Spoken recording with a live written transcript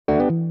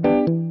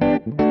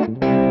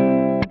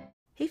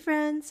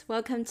friends,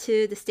 welcome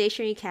to the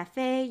Stationery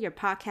Cafe, your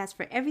podcast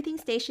for everything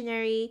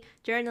stationery,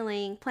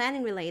 journaling,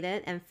 planning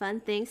related, and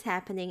fun things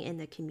happening in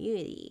the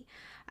community.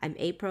 I'm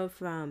April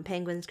from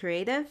Penguins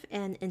Creative,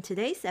 and in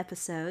today's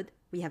episode,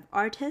 we have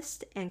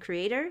artist and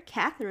creator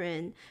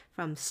Catherine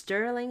from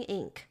Sterling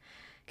Inc.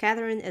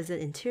 Catherine is an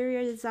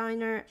interior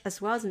designer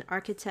as well as an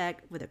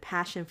architect with a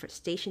passion for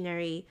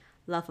stationery,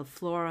 love of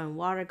floral and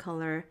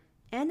watercolor,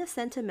 and a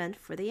sentiment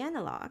for the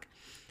analog.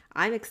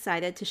 I'm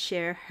excited to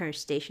share her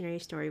stationery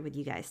story with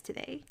you guys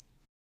today.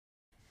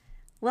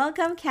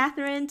 Welcome,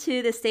 Catherine,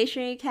 to the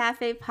Stationery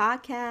Cafe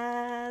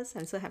podcast.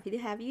 I'm so happy to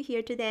have you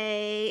here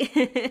today.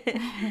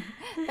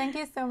 Thank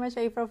you so much,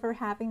 April, for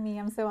having me.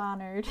 I'm so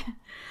honored.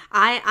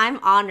 I'm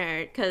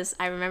honored because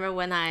I remember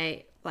when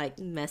I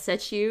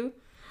messaged you,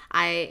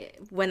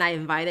 when I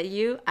invited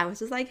you, I was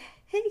just like,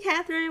 hey,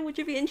 Catherine, would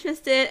you be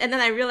interested? And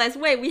then I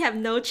realized, wait, we have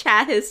no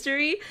chat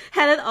history.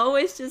 Had it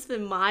always just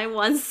been my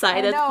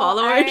one-sided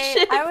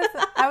followership?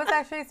 I was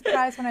actually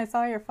surprised when I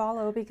saw your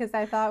follow because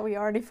I thought we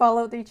already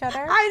followed each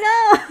other.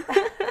 I know!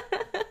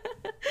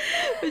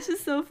 Which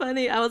is so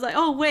funny. I was like,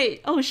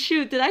 oh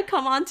shoot, did I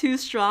come on too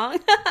strong?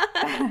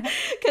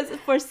 Because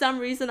for some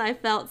reason I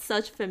felt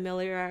such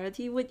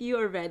familiarity with you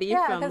already.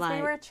 Yeah, because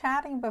we were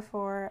chatting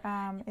before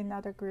in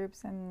other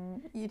groups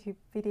and YouTube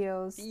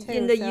videos too.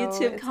 In the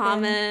YouTube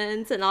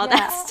comments and all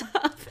that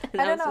stuff.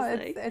 And I don't know,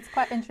 it's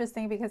quite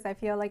interesting because I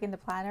feel like in the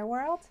planner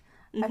world,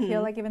 I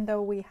feel like even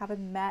though we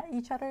haven't met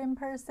each other in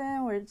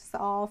person, we're just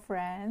all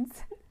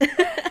friends.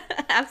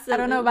 Absolutely. I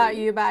don't know about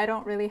you, but I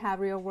don't really have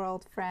real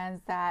world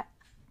friends that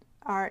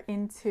are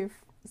into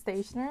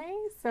stationery,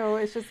 so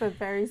it's just a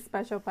very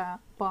special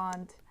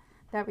bond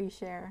that we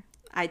share.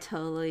 I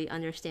totally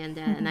understand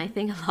that, and I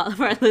think a lot of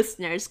our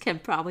listeners can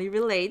probably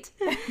relate.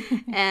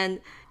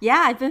 And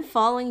yeah, I've been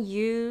following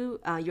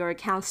you, your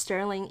account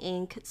Sterling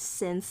Inc.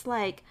 since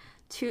I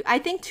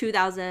think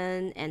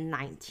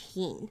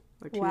 2019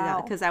 or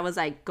 2000, because I was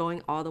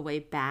going all the way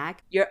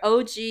back. Your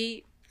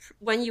OG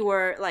when you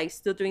were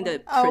still doing the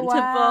printables.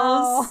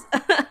 Oh,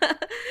 wow.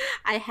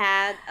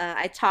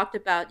 I talked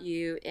about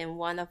you in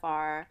one of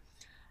our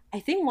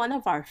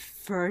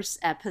first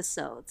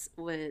episodes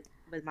with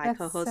my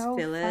co-host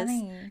Phyllis,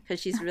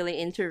 because she's really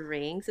into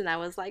rings, and I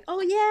was like,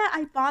 oh yeah,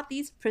 I bought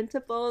these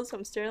printables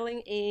from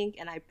Sterling Inc.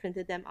 and I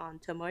printed them on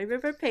Tomoe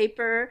River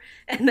paper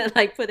and then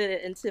put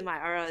it into my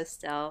RL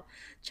Estelle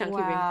chunky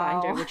ring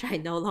binder, which I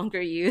no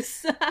longer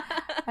use.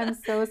 I'm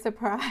so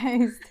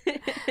surprised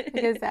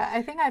because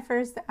I think I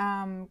first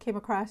came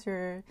across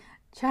your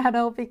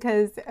channel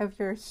because of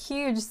your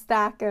huge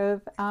stack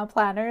of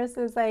planners.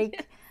 It was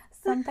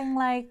something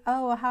like,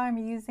 how I'm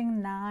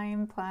using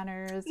 9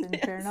 planners and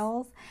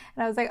journals.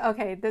 And I was like,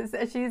 okay,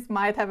 she's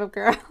my type of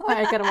girl.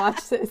 I gotta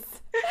watch this.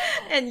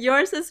 And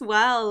yours as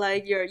well.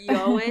 You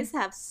always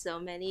have so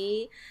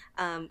many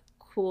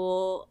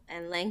cool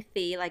and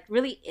lengthy,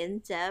 really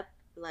in-depth,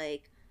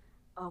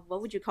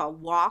 what would you call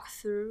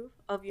walkthrough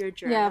of your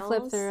journals? Yeah,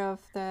 flip through of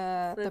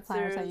the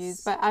planners I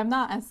use. But I'm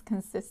not as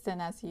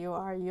consistent as you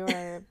are.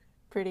 You're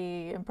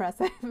pretty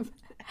impressive,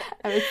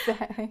 I would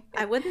say.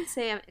 I wouldn't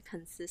say I'm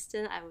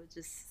consistent. I would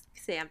just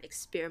say I'm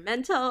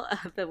experimental,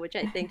 but which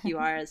I think you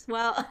are as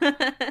well.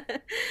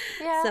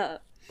 Yeah,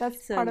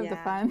 that's part of the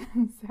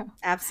fun. So.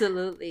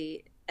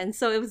 Absolutely. And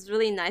so it was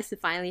really nice to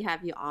finally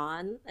have you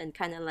on, and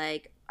kind of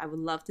I would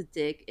love to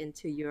dig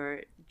into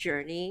your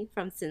journey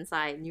from since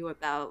I knew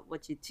about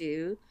what you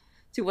do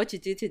to what you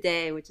do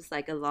today, which is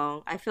I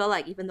feel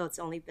even though it's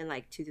only been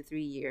 2 to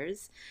 3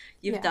 years,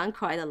 you've done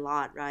quite a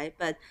lot, right?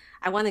 But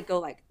I want to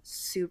go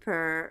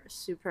super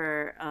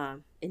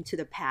into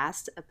the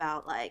past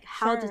about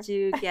how did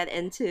you get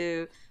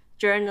into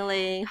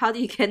journaling? How do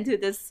you get into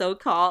this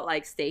so-called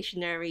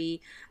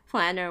stationery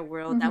planner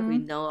world that we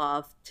know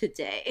of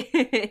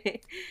today?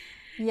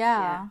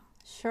 Yeah,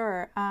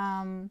 sure.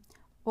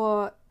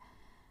 Well,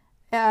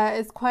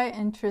 it's quite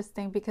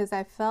interesting because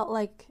I felt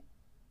like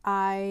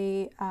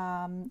I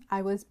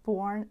was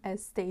born a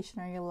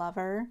stationery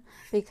lover,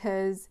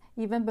 because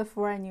even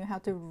before I knew how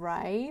to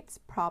write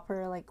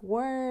proper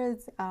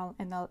words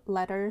and the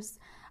letters,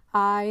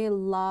 I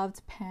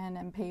loved pen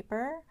and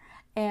paper.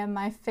 And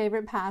my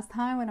favorite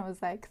pastime when I was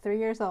 3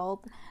 years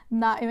old,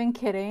 not even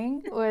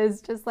kidding,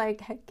 was just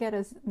get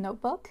a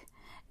notebook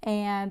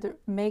and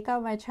make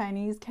up my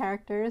Chinese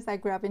characters. I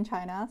grew up in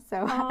China,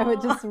 so I would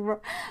just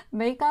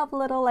make up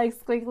little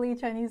squiggly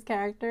Chinese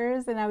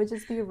characters, and I would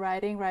just be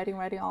writing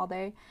all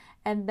day.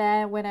 And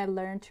then when I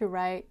learned to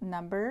write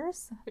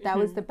numbers, that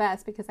was the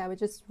best, because I would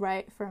just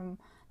write from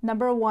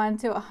number 1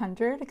 to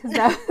 100, because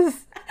that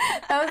was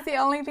the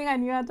only thing I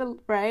knew how to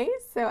write.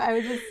 So I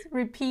would just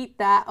repeat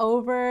that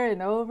over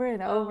and over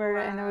and over,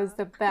 and it was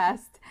the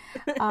best.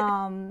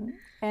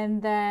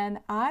 And then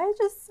I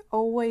just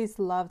always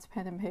loved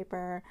pen and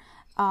paper.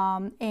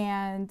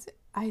 And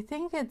I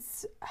think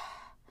it's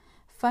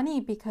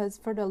funny because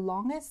for the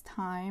longest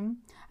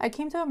time, I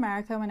came to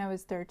America when I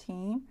was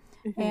 13.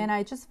 And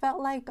I just felt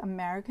like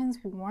Americans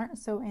weren't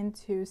so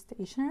into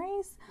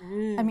stationaries.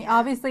 I mean,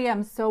 obviously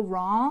I'm so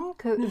wrong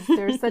because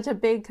there's such a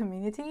big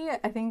community.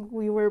 I think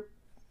we were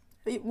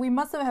we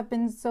must have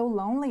been so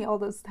lonely all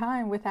this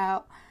time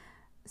without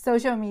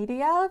social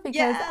media,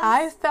 because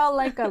I felt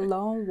like a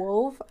lone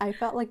wolf. I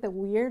felt like the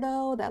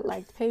weirdo that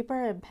liked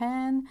paper and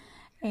pen,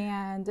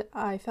 and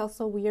I felt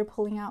so weird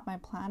pulling out my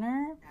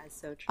planner. That's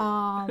so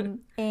true.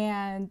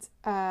 And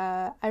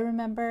I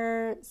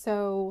remember,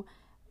 so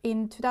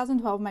in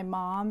 2012, my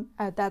mom,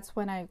 that's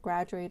when I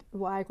graduated.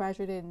 Well, I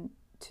graduated in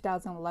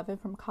 2011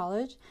 from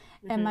college,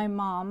 and my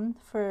mom,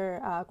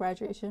 for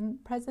graduation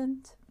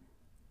present,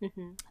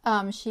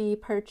 she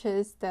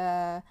purchased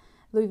the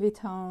Louis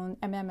Vuitton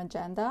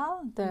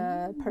Agenda,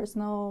 the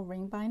personal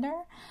ring binder.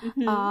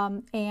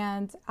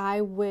 And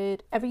I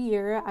would, every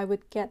year, I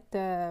would get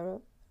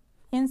the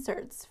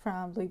inserts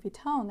from Louis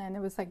Vuitton, and it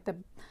was like the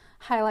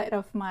highlight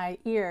of my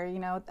year. You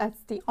know,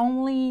 that's the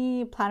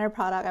only planner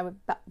product I would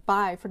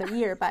buy for the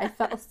year, but I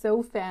felt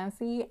so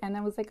fancy, and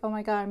I was like, oh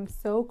my God, I'm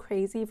so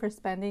crazy for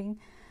spending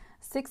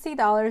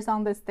 $60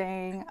 on this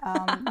thing.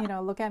 You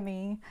know, look at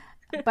me.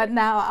 But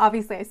now,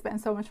 obviously, I spend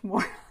so much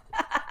more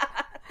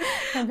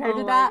compared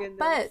to that. Goodness.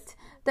 But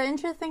the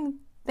interesting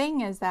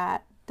thing is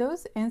that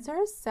those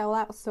inserts sell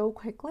out so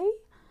quickly.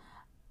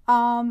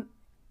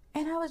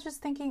 And I was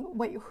just thinking,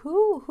 wait,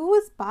 who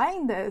is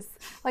buying this?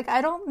 Like,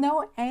 I don't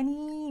know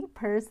any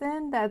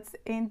person that's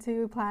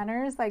into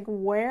planners. Like,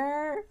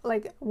 where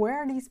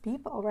are these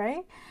people,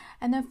 right?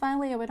 And then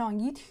finally I went on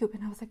YouTube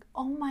and I was like,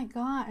 oh my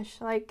gosh,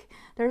 like,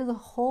 there's a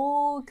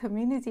whole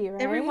community,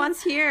 right?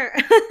 Everyone's here.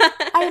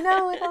 I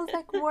know. And I was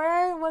like,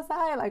 where was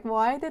I? Like,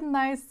 why didn't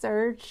I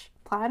search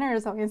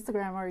planners on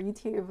Instagram or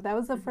YouTube? That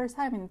was the first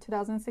time in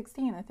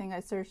 2016, I think I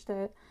searched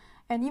it.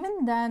 And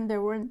even then,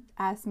 there weren't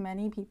as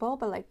many people,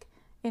 but like,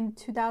 in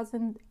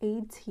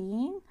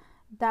 2018,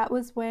 that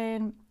was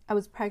when I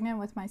was pregnant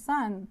with my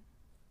son.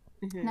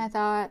 And I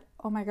thought,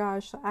 oh my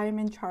gosh, I'm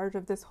in charge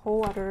of this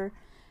whole other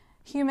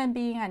human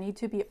being. I need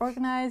to be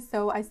organized.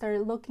 So I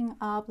started looking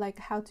up like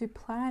how to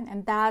plan.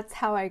 And that's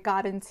how I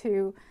got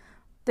into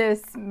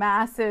this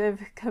massive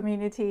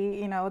community,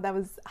 you know, that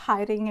was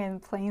hiding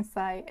in plain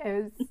sight.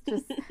 It was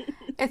just,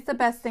 it's the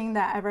best thing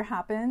that ever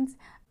happened.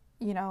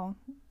 You know,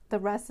 the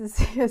rest is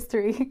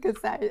history, because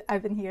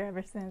I've been here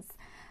ever since.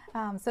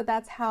 So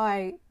that's how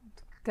I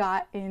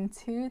got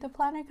into the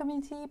planner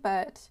community,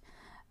 but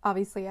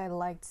obviously I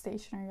liked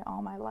stationery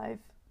all my life.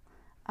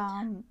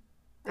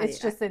 It's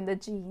just in the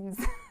genes.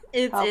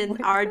 It's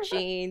in our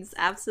genes,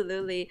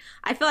 absolutely.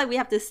 I feel like we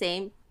have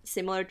the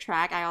similar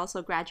track. I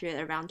also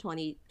graduated around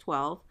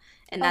 2012,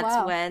 and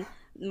that's when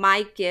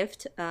my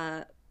gift,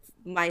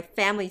 my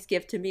family's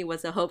gift to me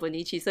was a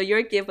Hobonichi. So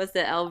your gift was the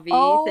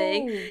LV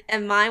thing,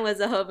 and mine was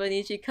a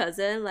Hobonichi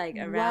cousin, like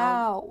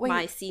around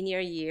my senior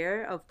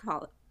year of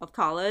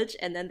college.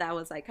 And then that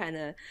was like kind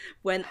of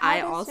when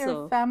How does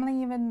your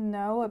family even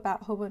know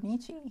about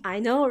Hobonichi? I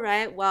know,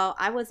 right? Well,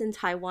 I was in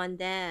Taiwan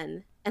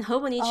then, and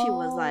Hobonichi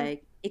was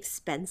like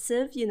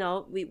expensive, you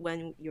know.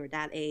 When you're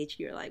that age,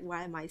 you're like,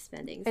 why am I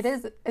spending it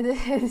is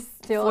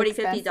still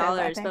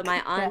 $40-$50? But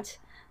my aunt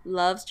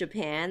loves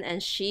Japan,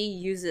 and she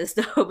uses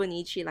the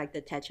Hobonichi, like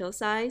the techo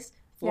size,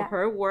 for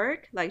her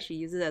work. Like, she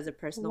uses it as a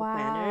personal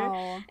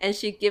planner, and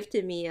she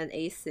gifted me an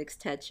A6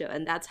 techo,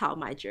 and that's how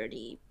my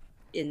journey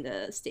in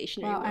the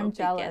stationery world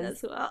began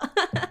as well.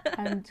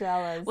 I'm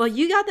jealous. Well,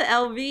 you got the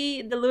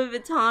LV, the Louis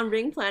Vuitton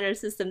ring planner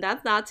system.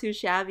 That's not too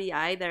shabby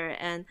either.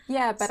 And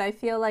yeah, but I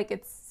feel like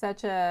it's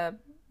such a,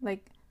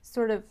 like,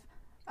 sort of,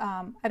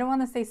 I don't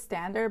want to say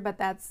standard, but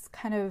that's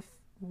kind of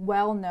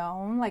well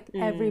known. Like,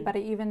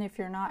 everybody, even if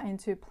you're not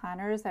into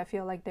planners, I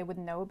feel like they would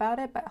know about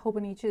it. But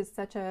Hobonichi is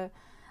such a,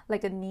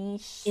 like, a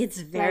niche. It's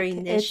very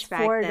niche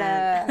back for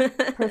then.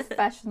 The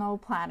professional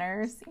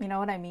planners, you know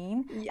what I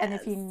mean? Yes. And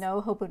if you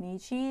know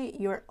Hobonichi,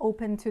 you're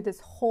open to this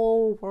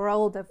whole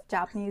world of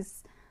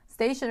Japanese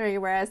stationery,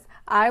 whereas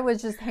I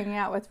was just hanging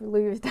out with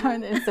Louis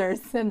Vuitton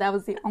inserts, and that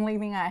was the only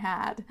thing I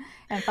had,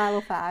 and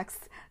Filofax.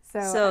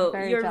 So I'm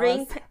very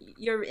jealous.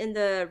 You're in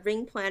the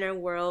ring planner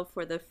world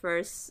for the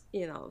first,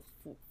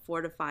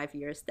 4 to 5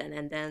 years then,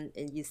 and then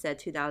you said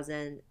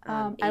 2008.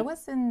 I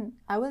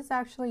was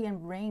actually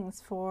in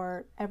rings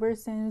for ever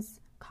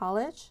since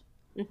college.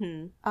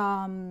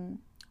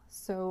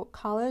 So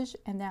college,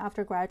 and then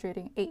after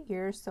graduating 8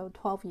 years, so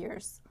 12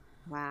 years.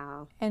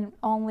 Wow. And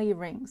only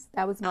rings.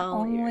 That was my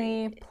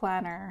only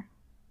planner.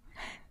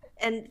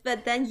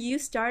 But then you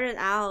started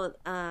out,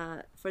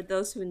 for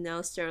those who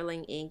know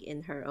Sterling Ink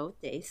in her old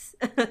days,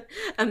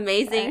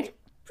 amazing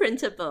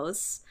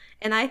printables.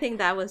 And I think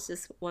that was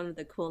just one of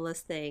the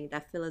coolest things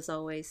that Phyllis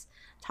always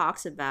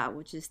talks about,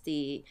 which is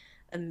the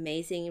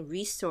amazing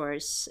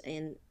resource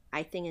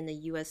I think in the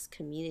US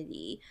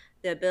community,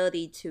 the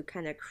ability to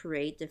kind of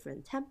create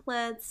different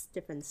templates,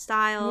 different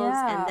styles,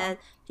 and then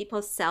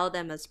people sell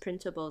them as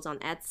printables on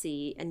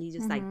Etsy, and you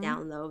just like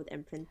download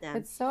and print them.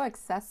 It's so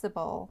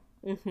accessible.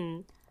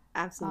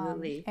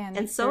 Absolutely.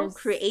 And so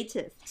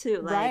creative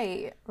too.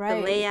 Like the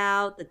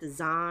layout, the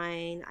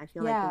design, I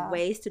feel like the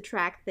ways to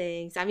track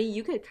things. I mean,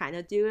 you could kind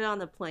of do it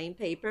on a plain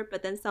paper,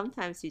 but then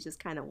sometimes you just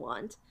kind of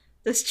want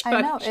the structure.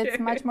 I know it's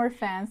much more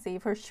fancy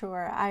for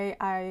sure.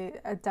 I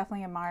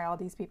definitely admire all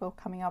these people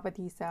coming up with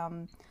these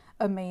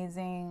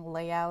amazing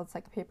layouts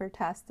like paper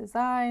test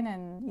design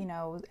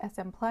and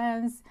SM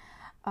plans.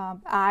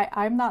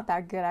 I'm not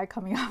that good at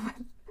coming up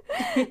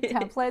with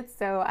templates,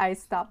 so I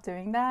stopped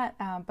doing that.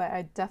 But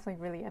I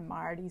definitely really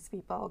admire these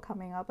people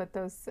coming up with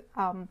those.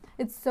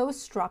 It's so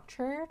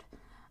structured.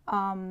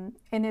 And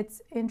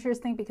it's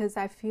interesting because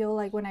I feel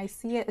like when I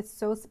see it, it's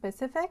so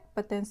specific,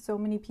 but then so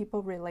many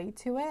people relate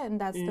to it, and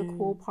that's the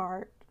cool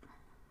part.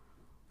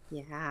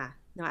 Yeah,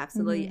 no,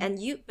 absolutely. And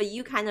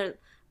you kind of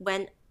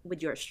went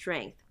with your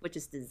strength, which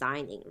is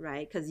designing,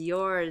 right? Because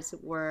yours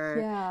were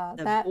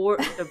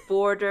the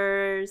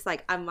borders.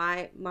 Like on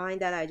mine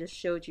that I just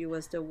showed you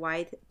was the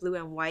blue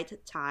and white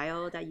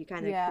tile that you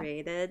kind of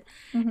created,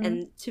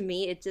 and to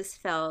me, it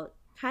just felt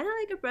kind of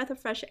like a breath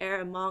of fresh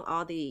air among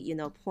all the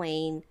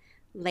plain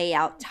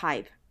layout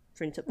type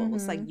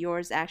printables. Like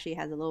yours actually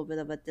has a little bit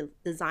of a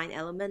design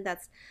element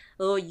that's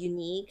a little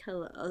unique,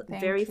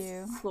 very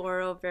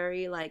floral,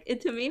 very like it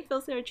to me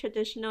feels very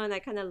traditional, and I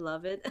kind of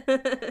love it.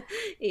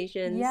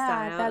 Asian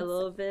style a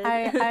little bit.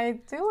 I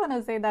do want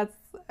to say that's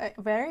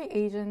very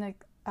Asian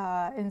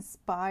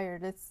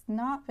inspired. It's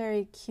not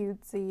very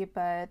cutesy,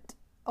 but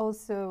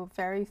also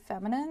very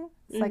feminine.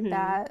 It's like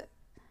that.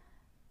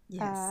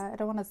 Yes. I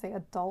don't want to say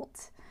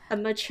adult. A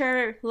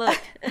mature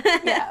look.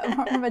 Yeah,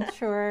 more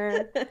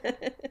mature,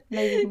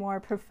 maybe more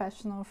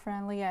professional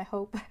friendly, I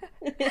hope.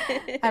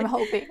 I'm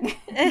hoping.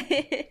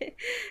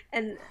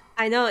 And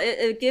I know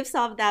it gives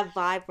off that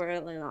vibe where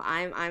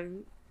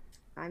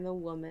I'm a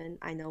woman.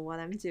 I know what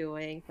I'm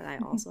doing, but I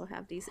also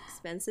have these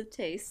expensive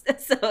tastes.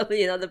 So,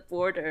 the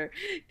border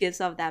gives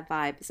off that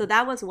vibe. So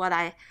that was what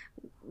I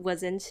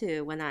was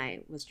into when I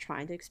was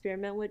trying to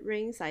experiment with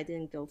rings. I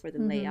didn't go for the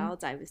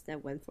layouts. I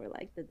instead went for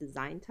like the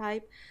design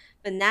type.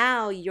 But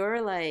now you're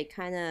like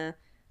kind of,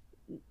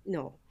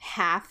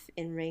 half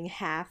in ring,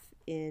 half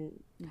in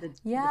the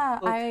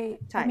book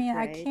type,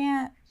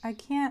 right? I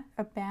can't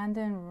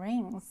abandon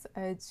rings.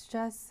 It's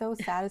just so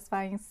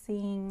satisfying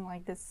seeing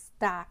like this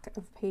stack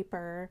of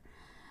paper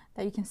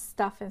that you can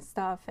stuff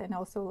and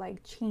also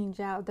like change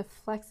out. The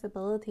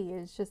flexibility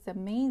is just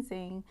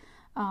amazing.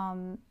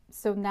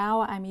 So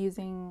now I'm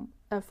using,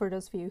 for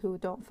those of you who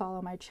don't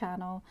follow my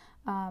channel,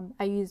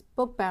 I use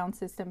book bound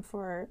system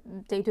for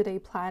day-to-day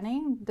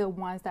planning, the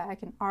ones that I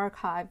can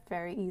archive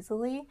very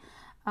easily,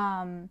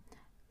 and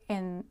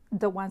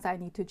the ones I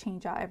need to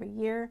change out every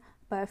year.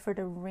 But for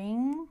the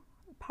ring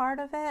part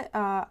of it,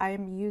 I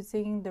am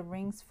using the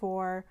rings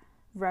for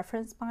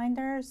reference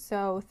binders,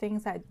 so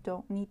things I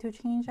don't need to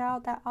change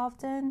out that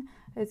often.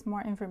 It's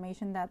more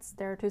information that's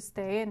there to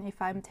stay, and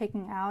if I'm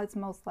taking out, it's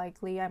most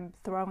likely I'm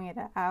throwing it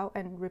out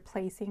and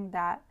replacing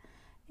that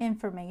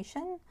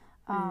information.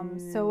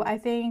 So I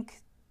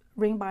think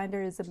ring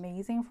binder is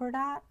amazing for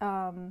that.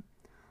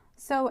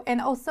 So, and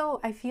also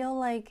I feel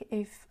like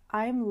if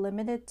I'm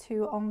limited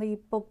to only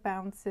book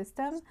bound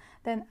system,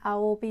 then I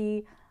will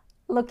be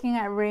looking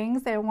at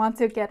rings and want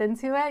to get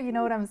into it. You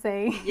know what I'm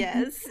saying?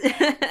 Yes. So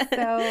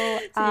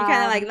you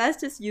kind of like,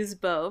 let's just use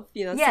both,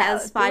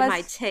 satisfy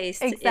my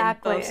taste in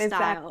both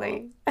style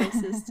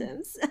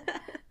systems.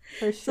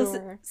 For sure.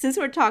 So since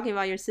we're talking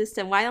about your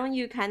system, why don't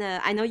you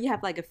I know you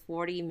have like a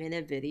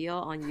 40-minute video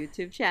on your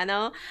YouTube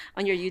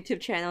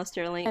channel,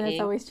 Sterling and Inc.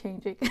 it's always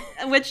changing.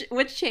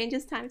 which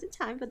changes time to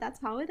time, but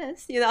that's how it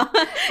is, Right.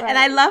 And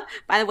I love,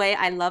 by the way,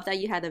 I love that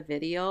you had a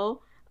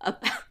video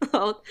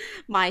about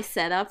my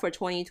setup for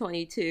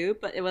 2022,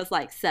 but it was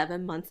like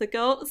 7 months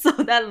ago, so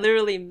that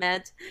literally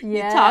meant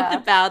you talked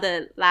about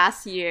it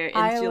last year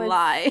in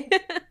July.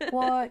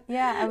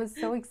 I was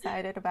so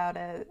excited about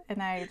it,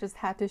 and I just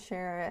had to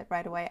share it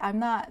right away. I'm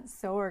not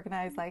so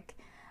organized, like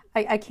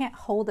I can't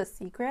hold a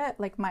secret,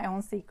 like my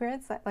own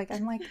secrets. Like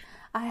I'm like,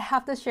 I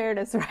have to share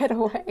this right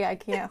away. I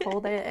can't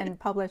hold it and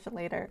publish it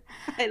later.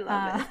 I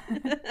love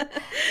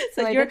it.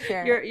 So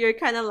you're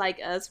kind of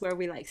like us, where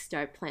we like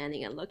start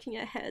planning and looking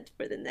ahead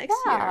for the next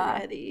year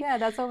already. Yeah,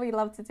 that's what we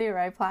love to do,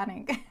 right?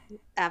 Planning.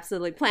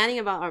 Absolutely. Planning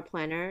about our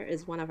planner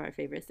is one of our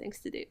favorite things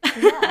to do.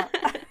 Yeah.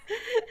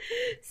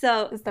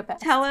 So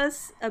tell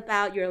us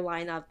about your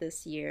lineup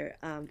this year.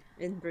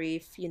 In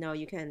brief, you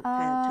can kind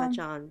of touch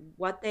on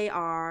what they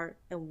are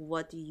and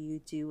what do you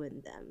do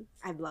in them.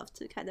 I'd love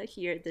to kind of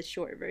hear the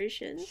short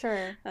version.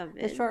 Sure. Of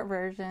it. The short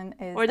version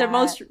is the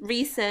most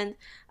recent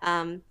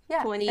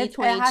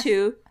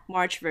 2022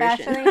 March version.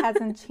 It actually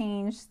hasn't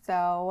changed,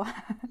 so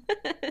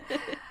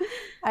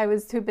I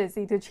was too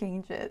busy to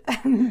change it.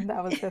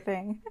 That was the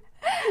thing.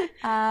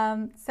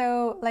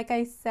 So like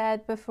I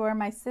said before,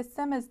 my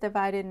system is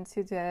divided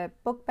into the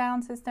book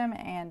bound system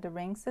and the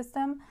ring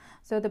system.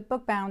 So the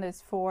book bound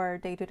is for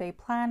day-to-day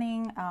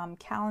planning,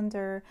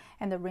 calendar,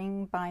 and the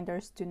ring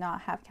binders do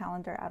not have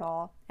calendar at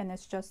all, and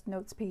it's just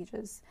notes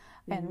pages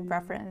and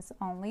reference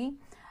only.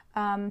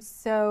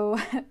 So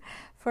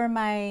for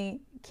my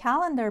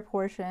calendar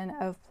portion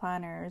of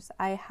planners,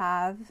 I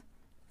have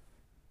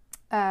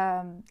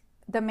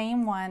the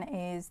main one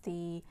is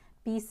the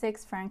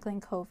B6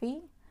 Franklin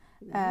Covey,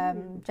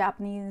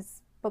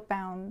 Japanese book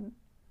bound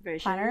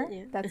version. planner.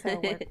 Yeah. That's a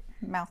word,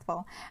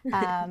 mouthful.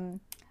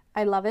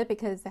 I love it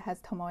because it has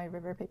Tomoe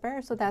River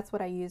paper. So that's what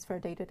I use for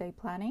day-to-day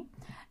planning.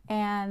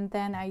 And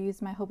then I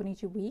use my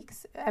Hobonichi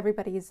Weeks.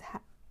 Everybody's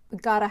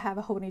gotta have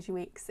a Hobonichi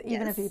Weeks,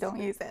 even if you don't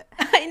use it.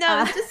 I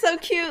know, it's just so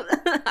cute.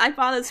 I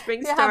bought a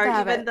spring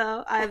star even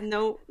though I have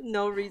no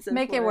reason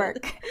Make for it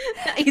work.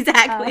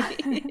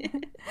 Exactly.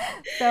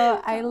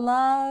 So I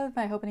love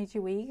my Hobonichi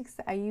Weeks.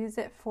 I use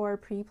it for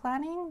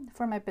pre-planning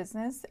for my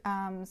business.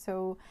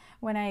 So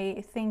when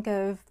I think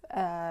of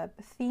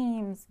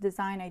themes,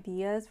 design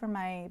ideas for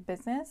my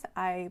business,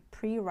 I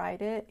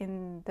pre-write it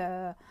in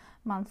the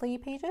monthly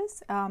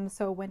pages.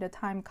 So when the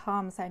time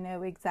comes, I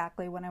know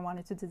exactly what I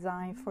wanted to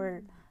design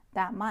for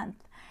that month.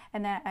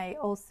 And then I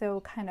also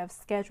kind of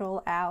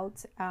schedule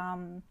out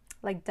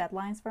like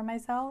deadlines for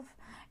myself.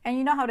 And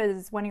you know how it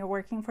is when you're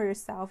working for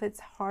yourself, it's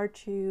hard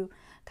to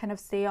kind of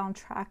stay on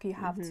track. You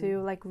have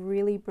to like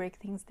really break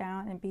things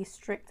down and be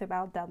strict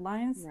about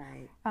deadlines.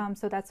 Right.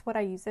 So that's what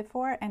I use it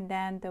for. And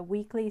then the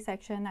weekly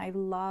section, I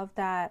love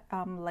that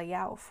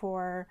layout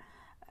for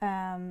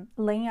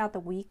laying out the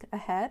week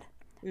ahead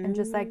and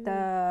just like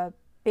the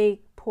big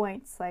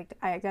points, like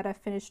I gotta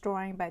finish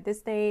drawing by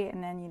this day,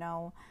 and then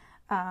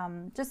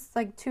just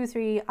like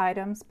 2-3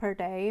 items per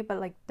day, but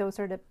like those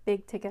are the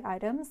big ticket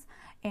items.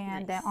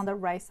 And then on the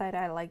right side,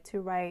 I like to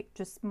write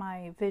just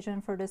my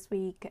vision for this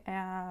week,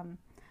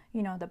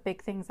 the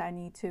big things I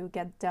need to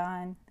get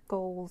done,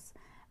 goals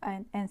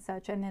and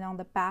such. And then on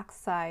the back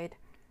side,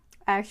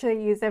 I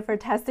actually use it for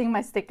testing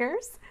my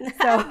stickers.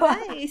 So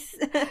nice.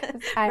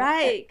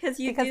 Right, because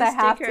you do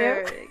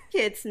sticker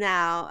kits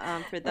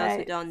now. For those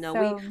who don't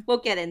know, we'll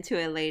get into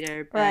it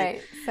later. But,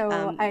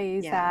 so I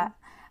use that.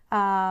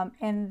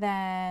 And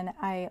then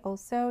I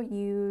also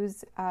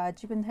use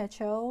Jibun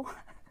Techo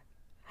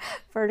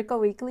Vertical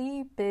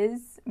Weekly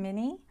Biz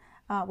Mini,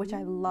 which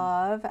I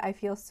love. I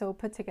feel so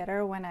put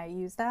together when I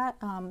use that.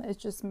 It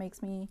just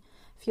makes me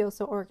feel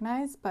so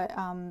organized, but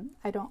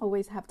I don't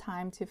always have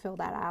time to fill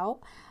that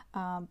out.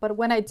 But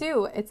when I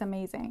do, it's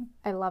amazing.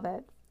 I love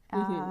it.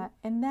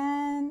 And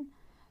then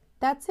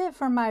that's it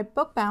for my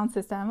book bound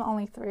system.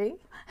 Only 3.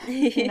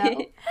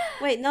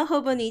 Wait, no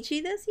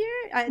Hobonichi this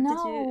year? No, I'm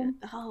not using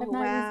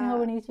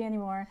Hobonichi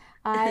anymore.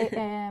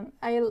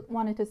 I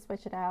wanted to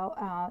switch it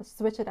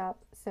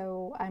up.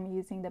 So I'm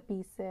using the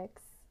B6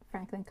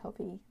 Franklin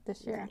Covey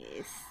this year.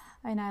 Nice.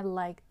 And I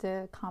like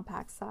the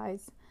compact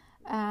size.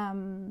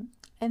 And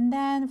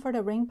then for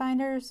the ring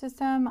binder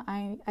system,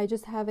 I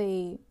just have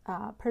a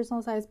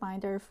personal size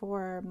binder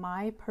for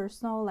my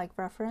personal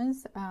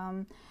reference.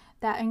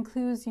 That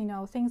includes,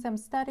 things I'm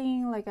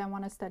studying, like I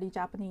want to study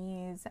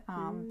Japanese,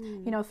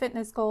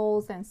 fitness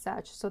goals and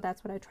such. So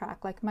that's what I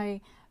track, like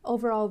my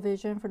overall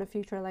vision for the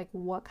future, like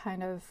what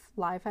kind of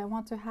life I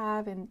want to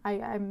have. And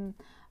I'm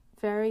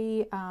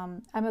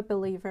a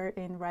believer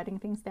in writing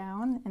things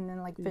down and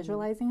then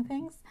visualizing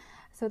things.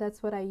 So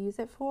that's what I use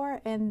it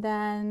for. And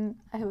then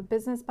I have a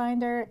business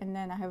binder, and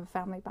then I have a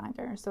family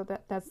binder. So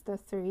that's the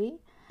 3.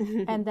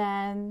 And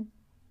then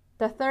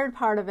the third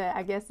part of it,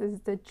 I guess,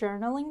 is the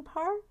journaling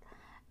part.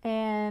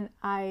 And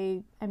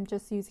I am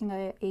just using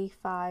a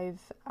A5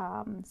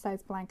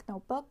 size blank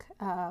notebook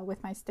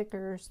with my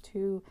stickers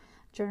to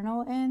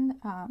journal in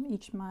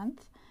each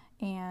month.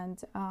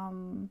 And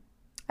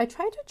I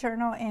try to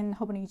journal in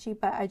Hobonichi,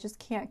 but I just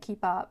can't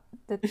keep up.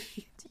 The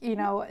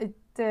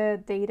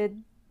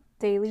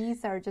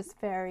dailies are just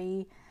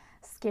very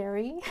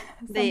scary.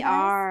 They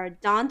are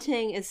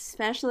daunting,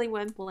 especially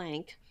when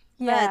blank.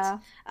 Yeah.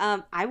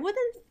 But I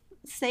wouldn't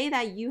say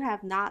that you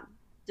have not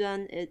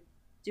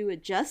do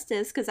it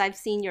justice, because I've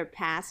seen your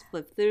past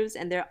flip throughs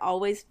and they're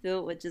always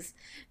filled with just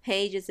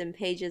pages and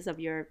pages of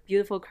your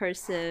beautiful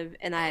cursive,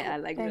 and I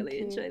really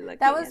enjoy looking at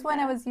that. Was when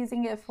I was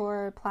using it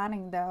for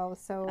planning though,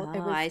 so it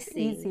was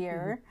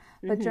easier.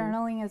 But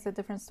journaling is a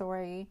different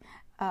story.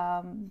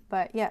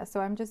 But yeah, so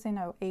I'm just in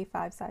a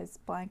A5 size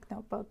blank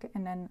notebook,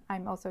 and then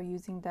I'm also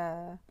using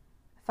the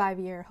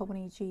 5-year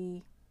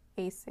Hobonichi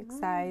A6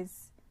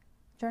 size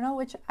journal,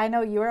 which I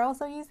know you're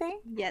also using.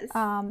 Yes.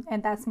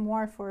 And that's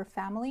more for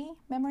family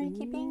memory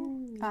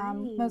keeping.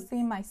 Nice.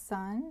 Mostly my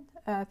son,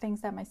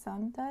 things that my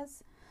son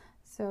does.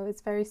 So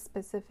it's very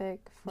specific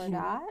for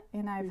that.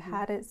 And I've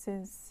had it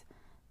since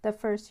the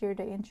first year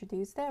they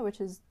introduced it, which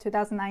is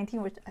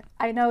 2019, which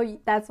I know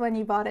that's when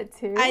you bought it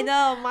too. I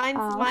know,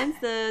 mine's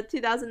the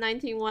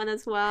 2019 one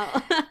as well.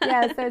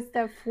 Yeah, so it's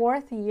the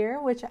 4th year,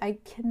 which I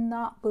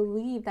cannot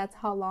believe that's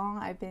how long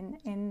I've been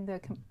in the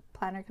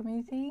planner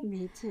community.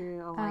 Me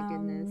too. Oh my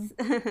goodness.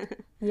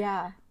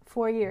 Yeah,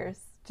 4 years,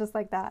 just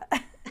like that.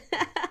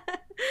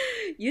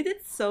 You did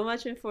so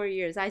much in 4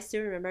 years. I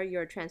still remember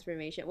your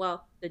transformation.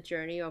 Well, the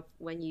journey of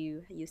when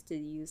you used to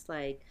use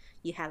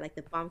you had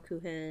the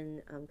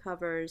Baumkuchen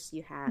covers,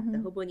 you had the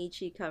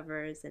Hobonichi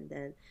covers, and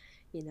then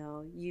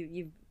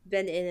you've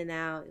been in and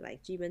out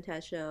Jibun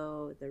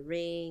Tesho, the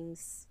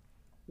rings,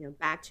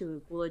 back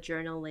to bullet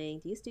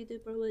journaling. Do you still do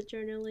bullet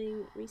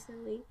journaling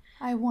recently?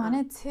 I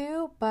wanted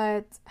to,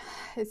 but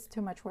it's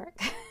too much work.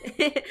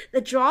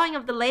 The drawing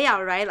of the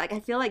layout, right? I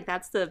feel like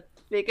that's the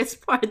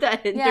biggest part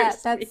that Yeah,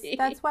 hinders me.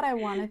 that's what I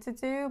wanted to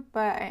do,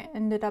 but I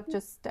ended up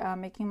just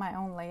making my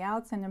own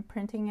layouts and then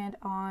printing it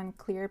on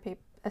clear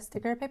paper,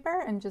 sticker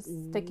paper, and just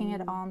sticking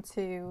it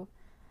onto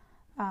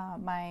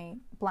my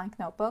blank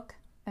notebook,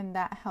 and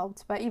that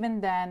helped. But even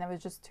then, it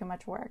was just too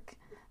much work.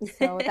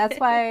 So that's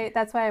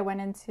why I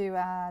went into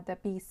the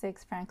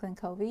B6 Franklin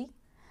Covey,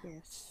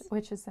 Yes.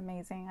 which is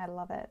amazing. I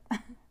love it.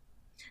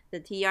 The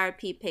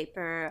TRP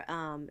paper,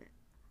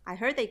 I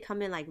heard they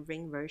come in like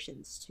ring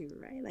versions too,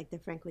 right? Like the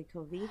Franklin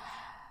Covey,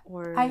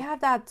 or I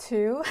have that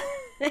too,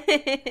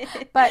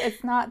 but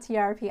it's not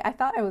TRP. I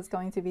thought it was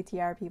going to be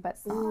TRP, but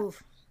it's not. Ooh,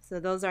 so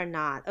those are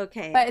not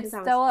okay. But it's 'Cause I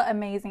was still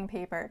amazing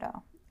paper,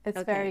 though. It's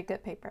okay. very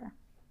good paper.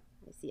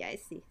 I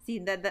see. See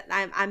that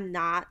I'm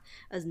not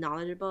as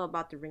knowledgeable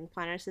about the ring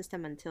planner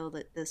system until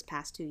this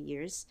past 2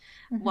 years.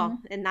 Well,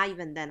 and not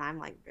even then. I'm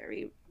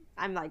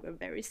like a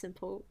very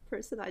simple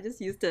person. I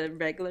just use the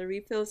regular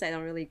refills. I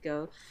don't really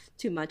go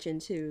too much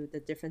into the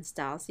different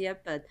styles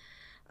yet. But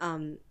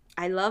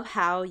I love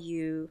how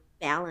you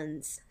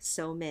balance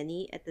so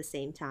many at the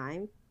same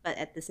time, but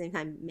at the same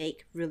time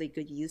make really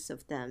good use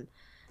of them.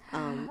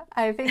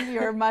 I think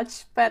you're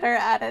much better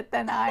at it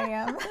than I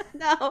am.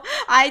 No,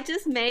 I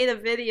just made a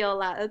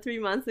video 3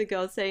 months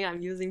ago saying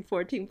I'm using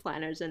 14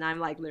 planners, and I'm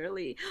like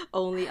literally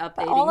only updating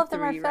But all of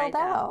them are three filled right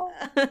now.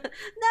 out.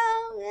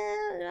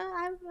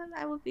 No,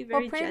 I would be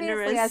very Previously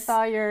generous. I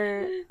saw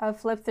your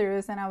flip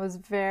throughs, and I was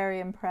very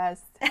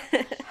impressed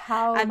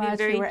how I've been much you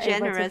very were able to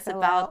generous fill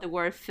about out. the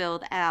word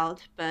filled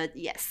out, but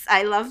yes,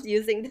 I love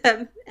using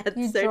them at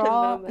You certain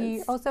draw, you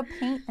moments. also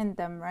paint in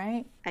them,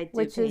 right? I do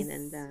Which paint is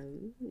in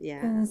them.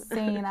 Yeah.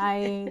 insane.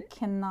 I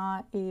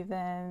cannot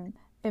even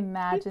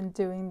imagine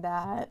doing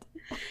that.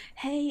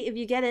 Hey, if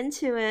you get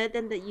into it,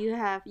 then that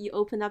you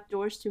open up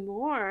doors to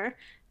more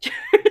It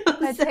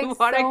journals and takes so much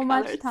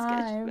watercolor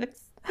time.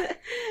 sketchbooks.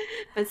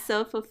 But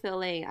so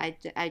fulfilling,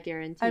 I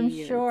guarantee I'm you.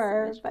 It's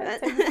sure, so much but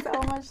it fun. takes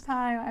so much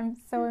time. I'm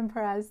so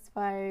impressed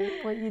by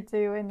what you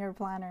do in your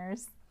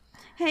planners.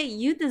 Hey,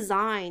 you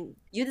design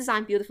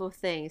beautiful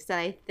things that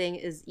I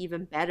think is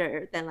even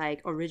better than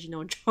like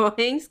original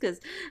drawings.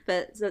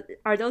 But so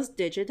are those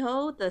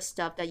digital, the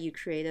stuff that you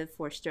created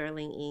for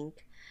Sterling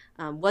Ink?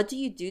 What do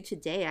you do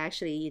today?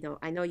 Actually,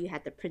 I know you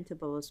had the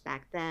printables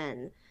back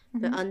then,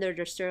 but Mhm. under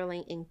the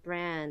Sterling Ink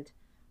brand,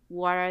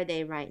 what are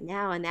they right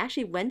now? And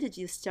actually, when did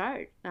you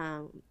start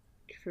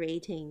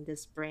creating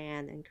this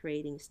brand and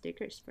creating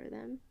stickers for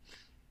them?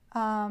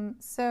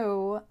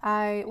 So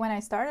when I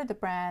started the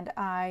brand,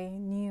 I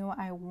knew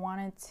I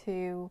wanted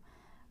to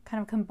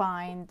kind of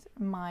combine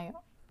my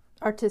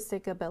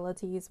artistic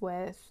abilities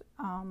with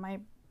my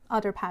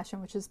other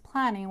passion, which is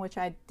planning, which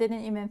I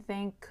didn't even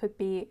think could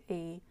be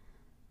a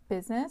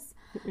business,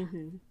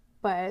 Hmm.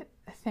 but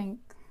I think,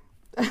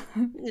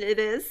 It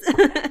is.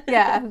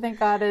 yeah, thank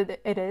God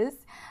it is.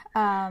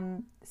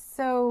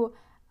 So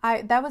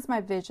that was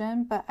my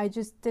vision, but I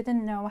just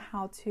didn't know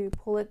how to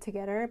pull it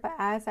together. But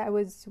as I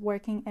was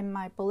working in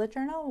my bullet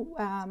journal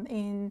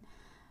in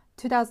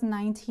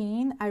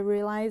 2019, I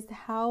realized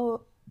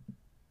how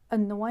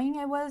annoying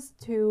it was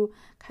to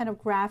kind of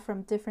grab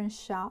from different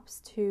shops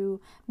to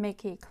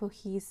make a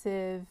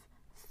cohesive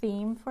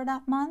theme for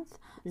that month.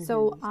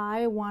 So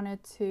I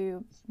wanted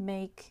to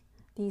make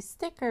these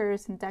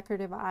stickers and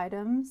decorative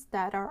items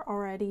that are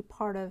already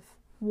part of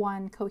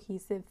one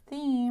cohesive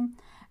theme,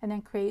 and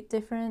then create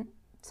different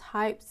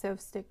types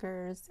of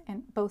stickers,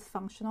 and both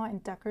functional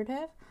and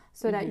decorative,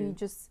 so that you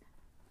just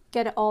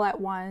get it all at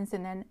once,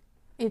 and then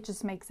it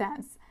just makes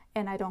sense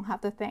and I don't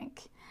have to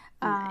think.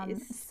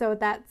 Nice. So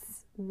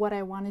that's what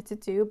I wanted to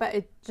do, but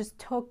it just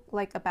took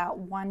like about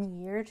 1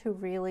 year to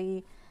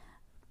really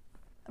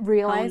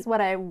realize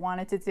what I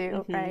wanted to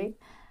do, right?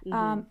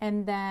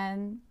 And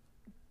then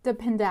the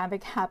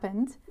pandemic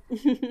happened,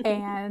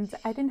 and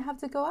I didn't have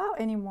to go out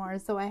anymore.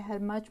 So I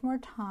had much more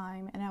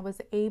time, and I was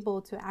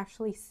able to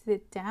actually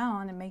sit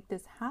down and make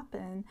this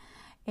happen.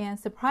 And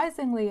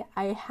surprisingly,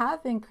 I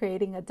have been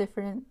creating a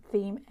different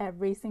theme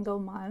every single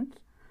month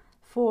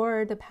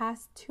for the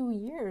past 2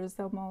 years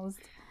almost,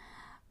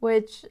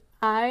 which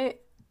I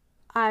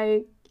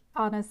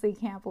honestly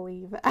can't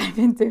believe I've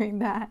been doing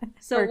that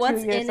So for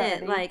what's 2 years in it?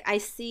 already. Like I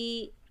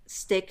see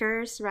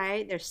stickers,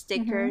 right? There's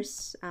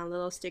stickers,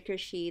 little sticker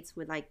sheets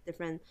with like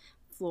different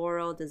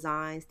floral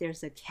designs.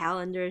 There's a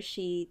calendar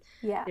sheet.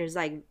 Yeah. There's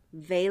like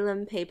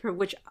vellum paper,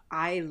 which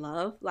I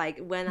love. Like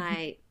when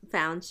I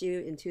found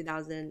you in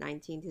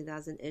 2019,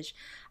 2000-ish,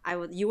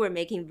 you were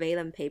making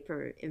vellum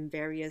paper in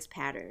various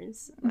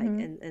patterns, like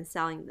and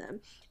selling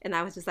them. And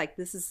I was just like,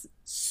 this is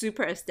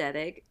super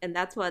aesthetic. And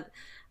that's what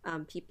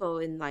people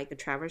in like the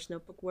traveler's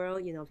notebook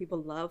world,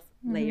 people love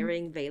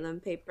layering vellum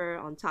paper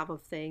on top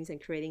of things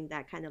and creating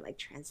that kind of like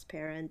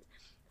transparent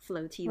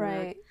floaty look.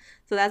 Right.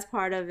 So that's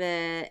part of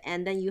it.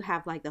 And then you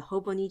have like the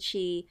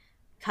Hobonichi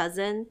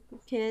cousin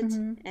kit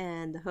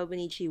and the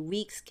Hobonichi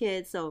weeks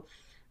kit. So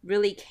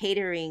really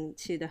catering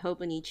to the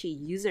Hobonichi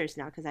users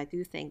now, because I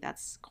do think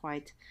that's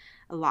quite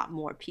a lot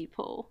more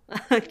people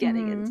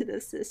getting into the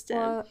system.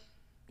 Well,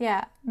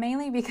 yeah,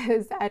 mainly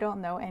because I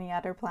don't know any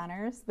other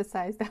planners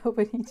besides the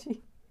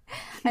Hobonichi.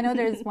 I know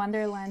there's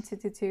Wonderland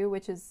 222,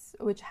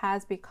 which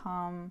has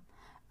become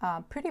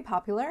pretty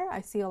popular.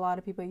 I see a lot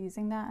of people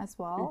using that as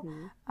well.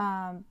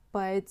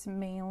 But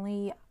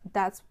mainly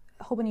that's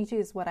Hobonichi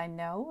is what I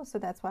know, so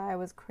that's why I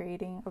was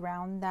creating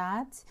around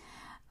that.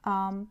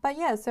 But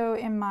yeah, so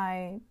in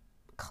my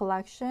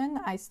collection,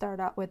 I start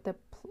out with the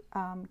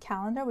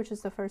calendar, which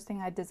is the first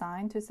thing I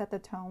designed to set the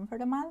tone for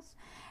the month.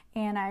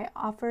 And I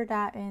offer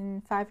that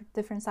in 5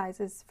 different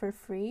sizes for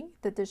free.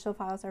 The digital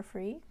files are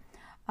free.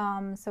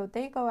 So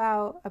they go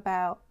out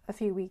about a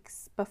few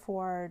weeks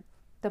before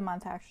the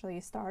month actually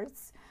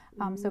starts.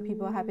 So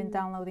people have been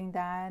downloading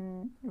that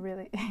and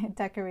really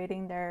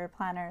decorating their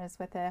planners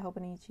with the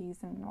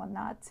Hobonichis and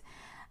whatnot.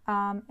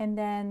 And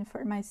then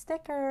for my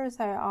stickers,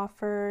 I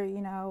offer,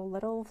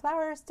 little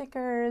flower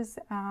stickers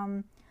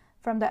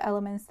from the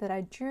elements that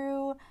I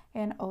drew,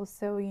 and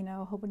also,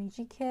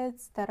 Hobonichi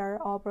kits that are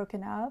all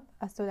broken up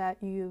so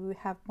that you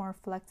have more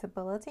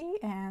flexibility,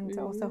 and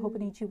also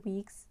Hobonichi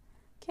weeks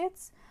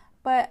kits.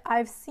 But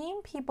I've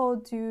seen people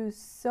do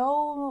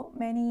so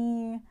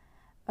many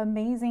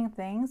amazing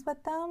things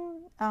with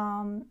them,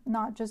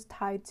 not just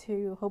tied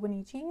to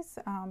Hobonichis.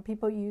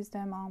 People use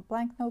them on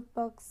blank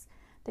notebooks.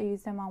 They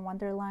use them on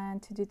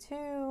Wonderland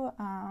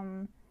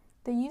 222.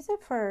 They use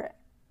it for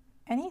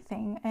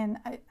anything, and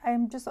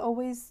I'm just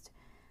always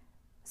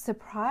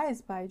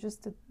surprised by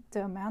just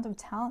the amount of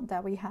talent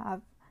that we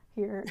have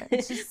here.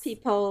 It's just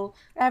people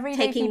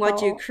taking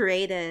what you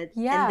created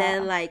and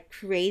then like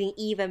creating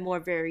even more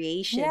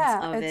variations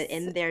of it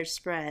in their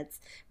spreads,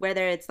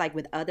 whether it's like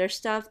with other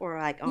stuff or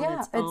like on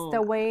its own. It's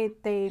the way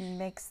they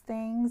mix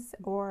things,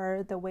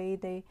 or the way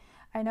they,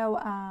 I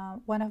know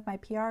one of my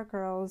PR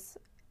girls,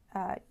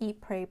 Eat,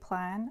 Pray,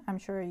 Plan, I'm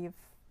sure you've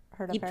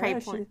heard of Eat, her.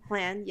 Pray,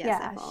 Plan,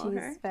 yes, I follow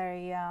her. She's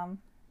very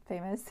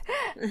famous.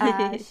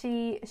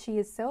 She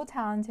is so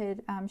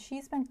talented.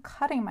 She's been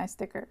cutting my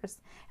stickers,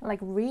 like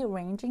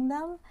rearranging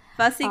them.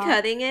 Fussy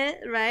cutting it,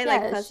 right?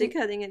 Like fussy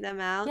cutting them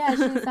out. Yeah,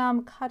 she's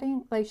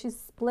cutting, like she's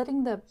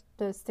splitting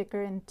the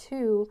sticker in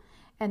two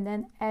and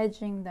then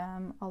edging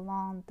them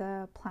along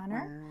the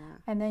planner.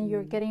 And then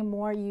you're getting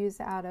more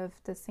use out of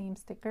the same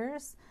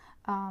stickers,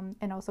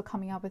 and also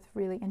coming up with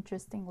really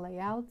interesting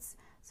layouts.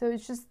 So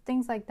it's just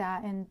things like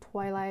that. In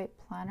Twilight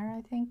Planner,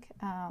 I think,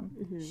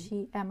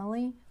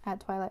 Emily at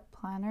Twilight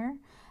Planner,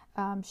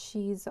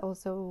 she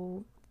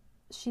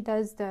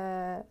does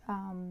the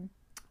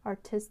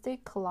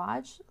artistic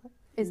collage.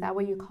 Is that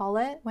what you call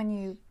it when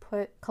you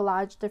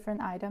collage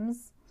different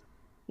items?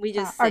 We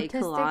just say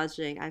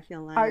collaging, I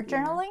feel like. Art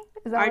journaling?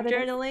 Is that art what it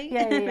journaling? Is?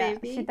 Yeah.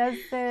 Maybe.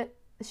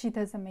 She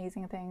does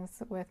amazing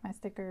things with my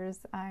stickers.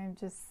 I'm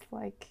just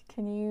like,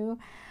 can you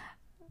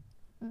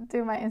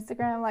do my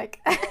Instagram? Like,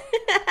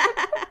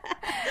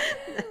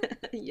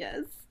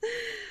 yes.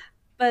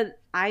 But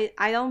I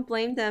don't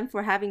blame them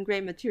for having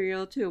great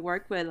material to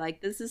work with.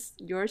 Like, this is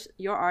your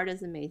art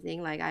is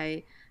amazing. Like,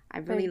 I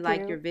really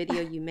like your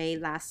video you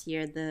made last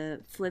year,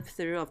 the flip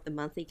through of the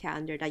monthly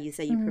calendar that you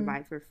said you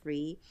provide for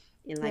free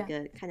in like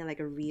a kind of like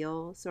a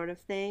reel sort of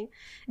thing.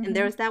 And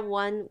there was that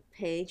one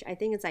page, I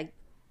think it's like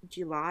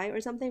July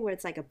or something, where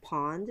it's like a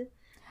pond,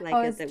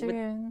 like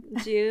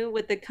June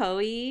with the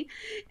koi,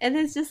 and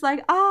it's just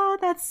like, oh,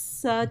 that's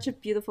such a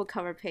beautiful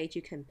cover page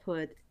you can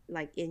put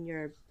like in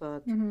your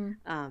book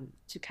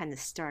to kind of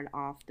start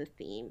off the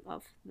theme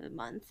of the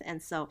month.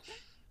 And so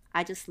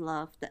I just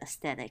love the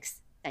aesthetics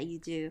that you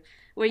do.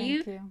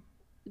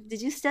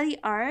 Did you study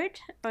art,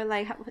 or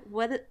like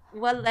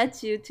what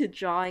led you to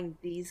drawing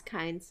these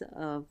kinds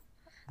of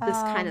this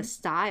kind of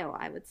style,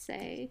 I would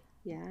say?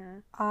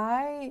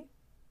 I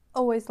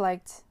always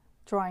liked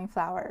drawing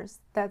flowers.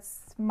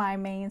 That's my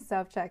main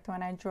subject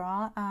when I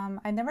draw.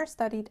 I never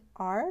studied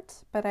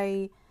art, but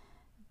I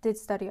did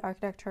study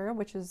architecture,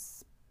 which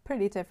is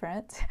pretty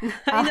different.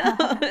 I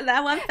know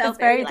that one felt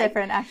very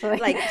different, actually.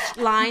 Like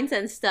lines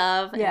and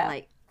stuff, and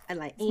like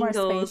it's angles.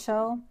 More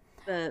spatial.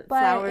 The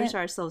flowers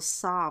are so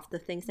soft. The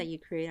things that you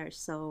create are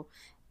so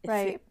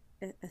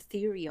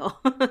ethereal.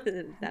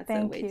 That's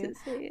the way to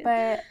say it.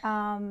 But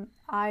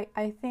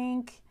I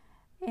think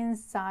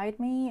inside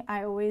me,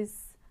 I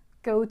always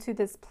go to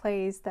this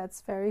place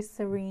that's very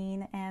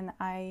serene, and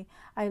I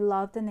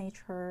love the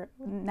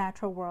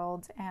natural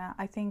world, and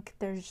I think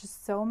there's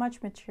just so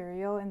much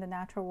material in the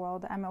natural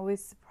world. I'm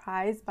always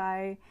surprised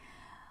by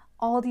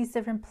all these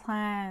different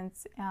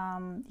plants,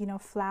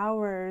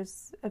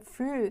 flowers,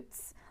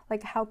 fruits,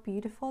 like how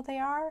beautiful they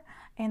are,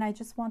 and I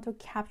just want to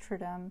capture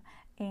them.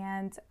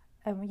 And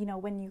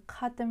when you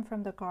cut them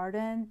from the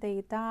garden,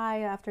 they die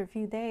after a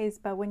few days,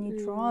 but when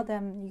you draw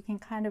them, you can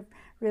kind of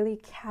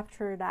really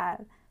capture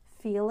that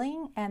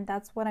feeling, and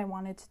that's what I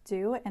wanted to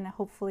do. And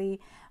hopefully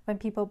when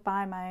people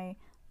buy my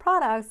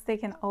products, they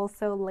can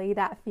also lay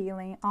that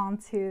feeling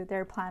onto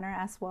their planner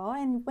as well.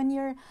 And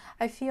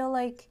I feel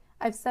like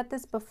I've said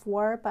this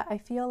before, but I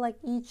feel like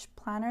each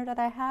planner that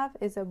I have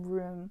is a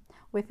room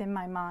within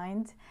my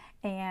mind,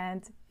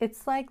 and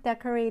it's like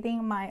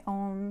decorating my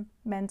own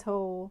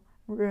mental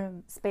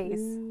room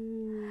space.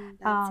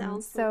 That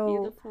sounds so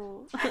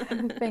beautiful.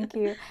 Thank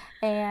you.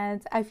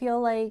 And I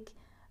feel like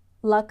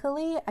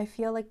luckily, I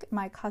feel like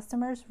my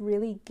customers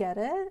really get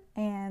it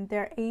and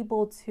they're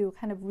able to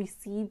kind of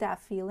receive that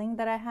feeling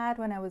that I had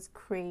when I was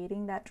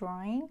creating that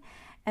drawing,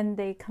 and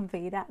they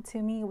convey that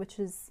to me, which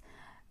is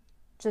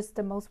just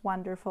the most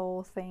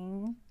wonderful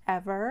thing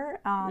ever.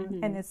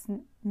 And it's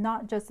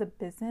not just a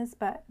business,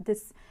 but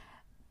this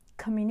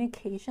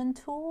communication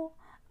tool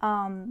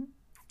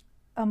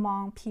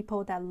among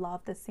people that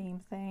love the same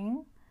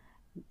thing.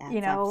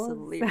 That's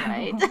absolutely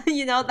right.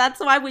 That's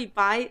why we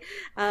buy,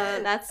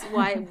 that's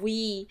why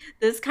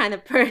this kind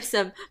of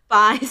person,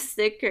 buy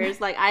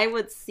stickers. Like, I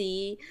would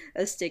see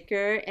a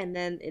sticker and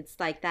then it's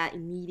like that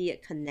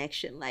immediate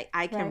connection. Like,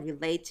 I can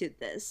relate to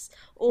this,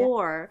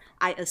 or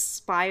I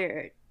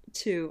aspire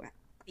to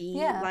be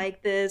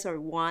like this or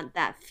want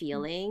that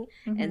feeling.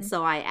 And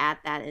so I add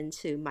that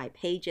into my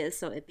pages,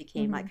 so it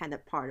became like kind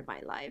of part of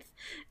my life.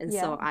 And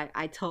so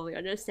I totally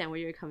understand where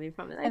you're coming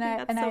from, and I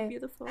think that's so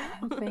beautiful.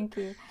 Thank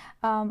you.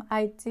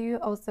 I do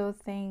also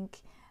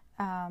think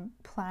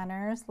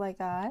planners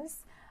like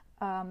us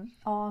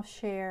all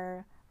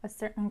share a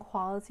certain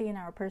quality in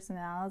our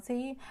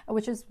personality,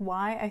 which is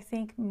why I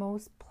think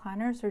most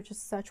planners are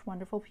just such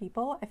wonderful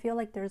people. I feel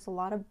like there's a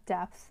lot of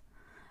depth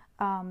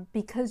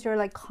because you're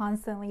like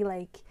constantly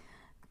like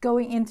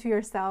going into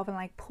yourself and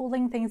like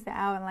pulling things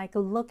out and like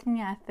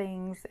looking at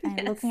things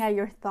and looking at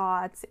your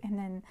thoughts, and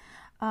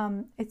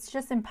then it's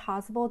just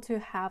impossible to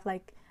have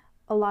like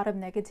a lot of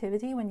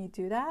negativity when you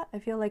do that. I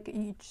feel like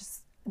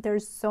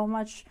there's so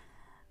much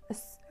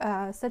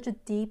such a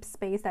deep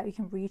space that you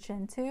can reach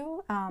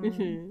into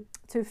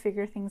to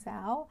figure things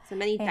out. So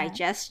many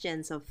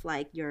digestions of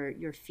like your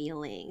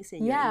feelings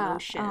and your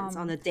emotions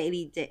on a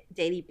daily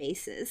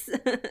basis.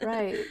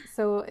 Right.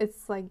 So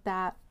it's like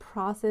that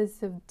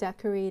process of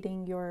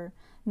decorating your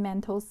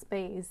mental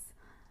space,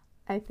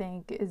 I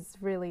think, is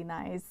really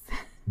nice.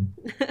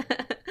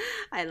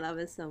 I love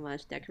it so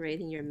much,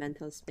 decorating your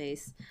mental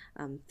space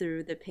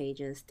through the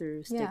pages,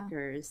 through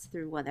stickers,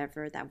 through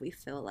whatever that we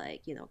feel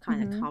like,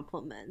 kind of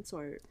complements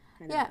or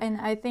kind of and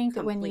I think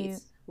when you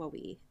what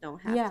we don't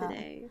have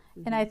today.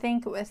 And I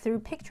think through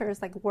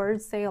pictures, like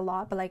words say a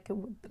lot, but like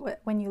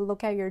when you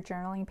look at your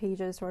journaling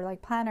pages or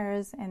like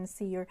planners and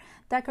see your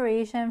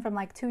decoration from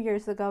like 2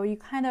 years ago, you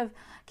kind of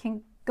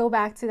can go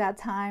back to that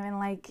time and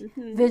like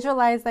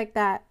visualize like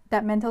that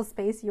mental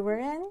space you were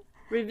in.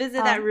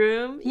 Revisit that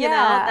room,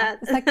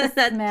 it's like the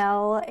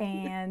smell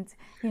and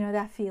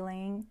that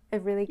feeling.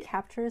 It really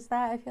captures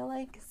that, I feel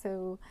like.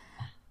 So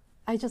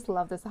I just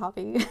love this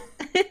hobby.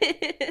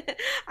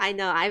 I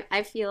know.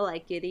 I feel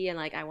like giddy and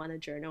like I want to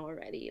journal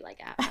already.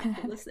 Like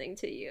after listening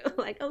to you,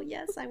 like, oh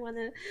yes, I want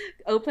to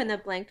open a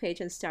blank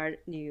page and start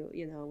new.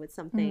 With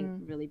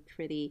something really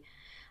pretty.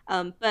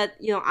 But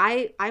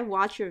I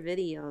watch your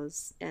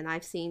videos and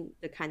I've seen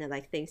the kind of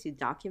like things you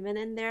document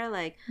in there.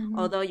 Like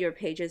although your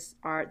pages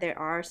there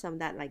are some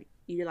that like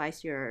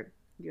utilize your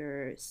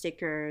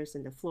stickers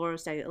and the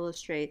florals that you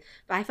illustrate,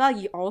 but I feel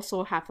like you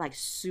also have like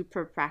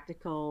super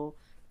practical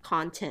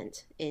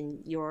content in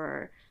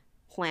your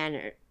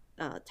planner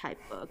type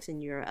books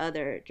and your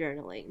other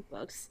journaling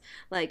books.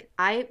 Like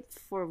I,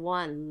 for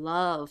one,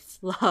 love,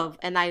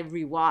 and I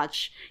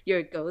rewatch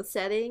your goal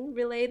setting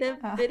related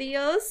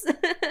videos,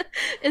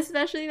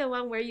 especially the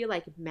one where you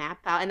like map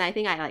out. And I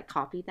think I like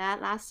copied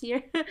that last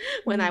year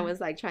when I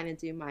was like trying to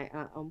do my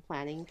own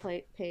planning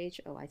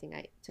page. Oh, I think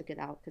I took it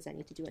out because I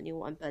need to do a new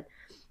one. But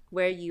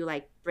where you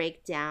like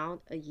break down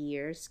a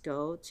year's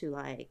goal to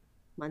like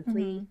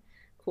monthly,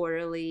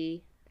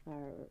 quarterly,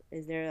 or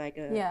is there like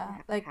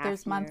a like half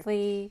there's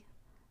year?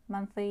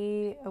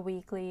 monthly, a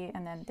weekly,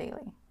 and then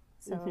daily.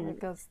 So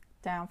it goes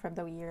down from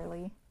the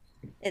yearly.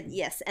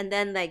 Yes, and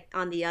then like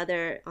on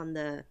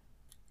the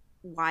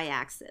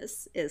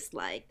y-axis is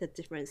like the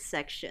different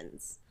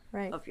sections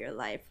of your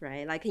life,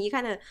 right? Like, can you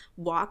kind of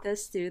walk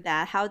us through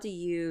that? How do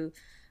you,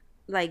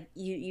 like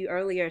you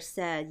earlier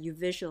said, you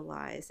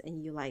visualize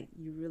and you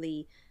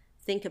really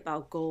think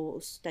about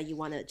goals that you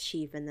want to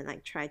achieve and then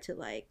like try to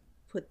like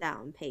put that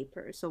on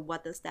paper. So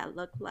what does that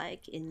look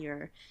like in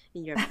your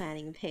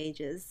planning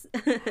pages?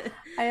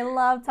 I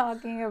love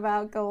talking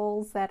about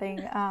goal setting.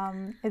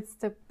 It's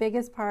the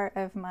biggest part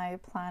of my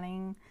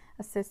planning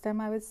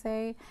system, I would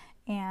say.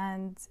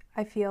 And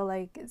I feel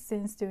like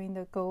since doing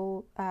the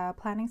goal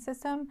planning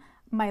system,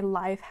 my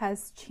life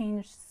has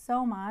changed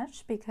so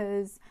much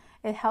because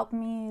it helped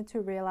me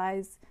to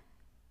realize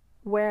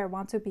where I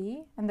want to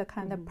be and the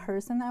kind of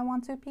person I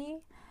want to be.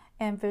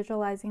 And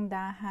visualizing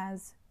that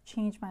has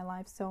changed my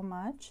life so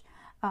much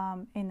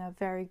in a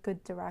very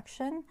good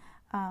direction.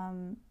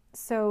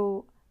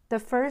 So the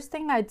first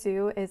thing I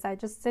do is I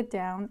just sit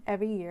down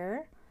every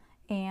year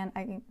and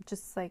I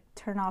just like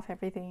turn off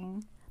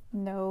everything,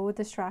 no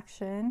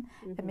distraction,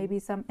 and maybe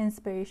some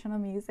inspirational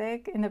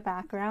music in the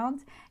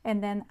background.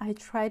 And then I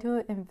try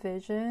to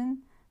envision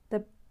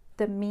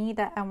the me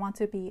that I want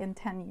to be in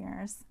 10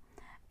 years.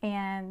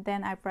 And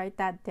then I write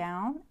that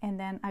down, and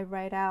then I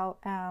write out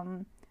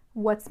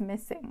what's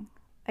missing.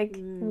 Like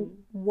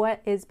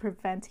what is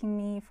preventing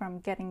me from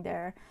getting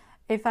there?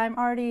 if I'm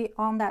already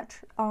on that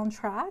on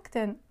track,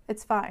 then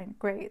it's fine,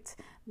 great.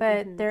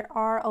 But there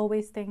are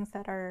always things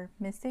that are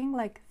missing,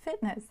 like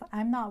fitness.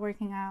 I'm not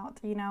working out,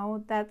 you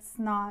know, that's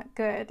not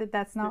good.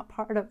 That's not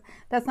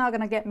that's not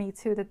going to get me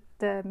to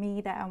the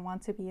me that I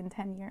want to be in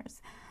 10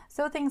 years.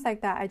 So things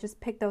like that, I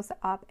just pick those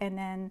up, and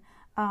then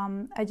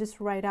I just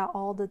write out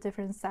all the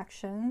different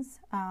sections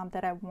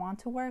that I want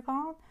to work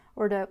on,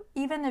 or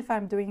even if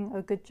I'm doing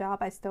a good job,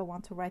 I still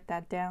want to write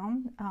that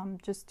down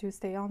just to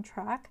stay on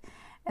track.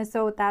 And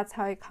so that's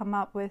how I come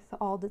up with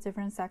all the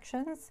different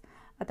sections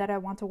that I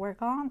want to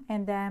work on.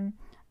 And then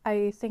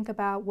I think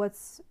about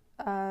what's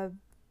a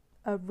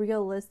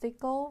realistic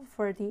goal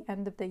for the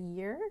end of the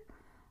year.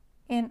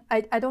 And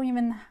I don't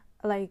even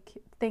like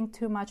think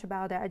too much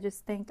about it. I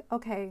just think,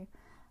 okay,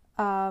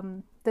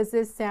 does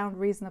this sound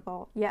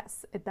reasonable?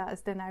 Yes, it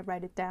does. Then I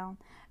write it down.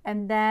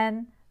 And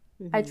then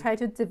I try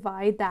to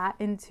divide that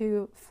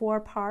into 4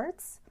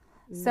 parts.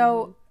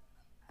 So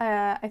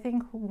I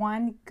think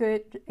one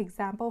good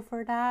example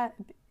for that,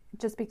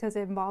 just because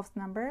it involves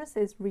numbers,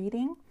 is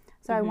reading.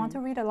 So I want to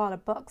read a lot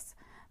of books,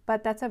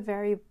 but that's a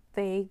very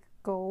vague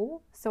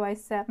goal. So I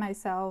set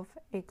myself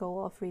a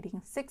goal of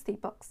reading 60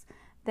 books.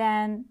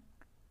 Then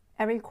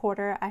every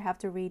quarter I have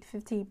to read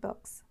 15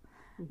 books,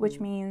 which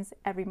means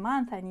every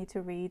month I need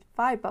to read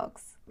 5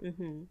 books.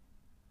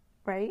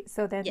 Right?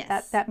 So then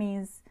that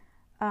means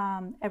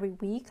every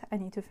week I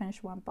need to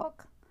finish 1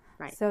 book.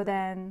 Right. So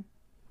then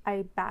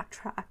I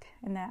backtrack,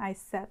 and then I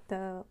set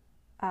the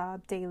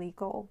daily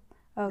goal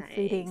of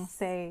reading,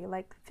 say,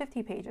 like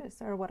 50 pages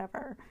or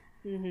whatever.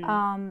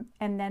 And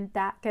then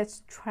that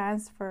gets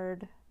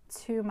transferred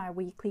to my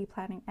weekly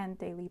planning and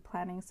daily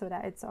planning, so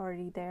that it's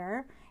already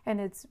there,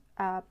 and it's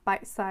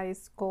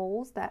bite-sized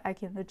goals that I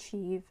can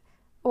achieve,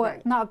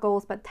 or not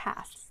goals, but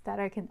tasks that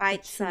I can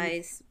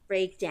bite-sized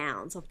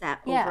breakdowns of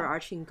that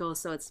overarching goal,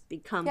 so it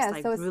becomes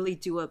like so really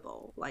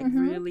doable, like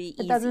really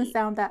easy. It doesn't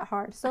sound that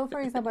hard. So for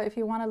example, if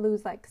you want to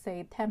lose, like,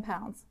 say 10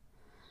 pounds,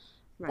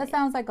 that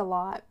sounds like a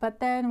lot,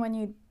 but then when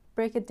you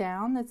break it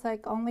down, it's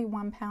like only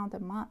 1 pound a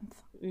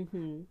month.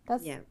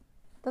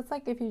 That's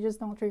like if you just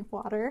don't drink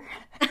water.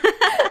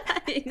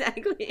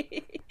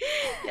 Exactly.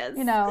 Yes.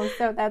 You know,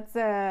 so that's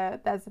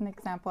an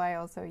example I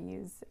also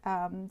use.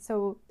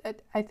 So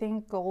I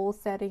think goal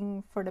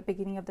setting for the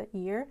beginning of the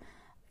year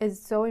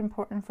is so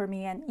important for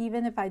me. And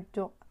even if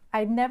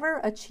I never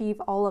achieve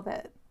all of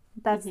it.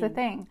 That's the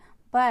thing.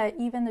 But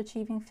even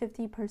achieving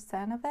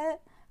 50% of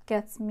it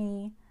gets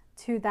me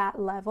to that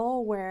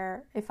level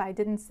where if I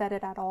didn't set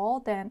it at all,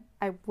 then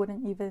I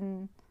wouldn't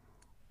even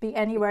be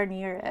anywhere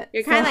near it.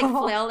 You're kind of like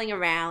flailing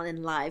around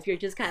in life. You're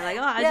just kind of like,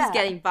 oh, I'm just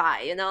getting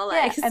by, you know?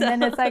 Like, and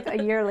then it's like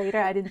a year later,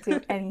 I didn't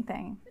do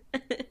anything.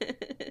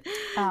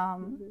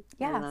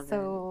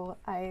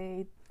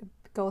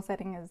 Goal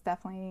setting is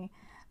definitely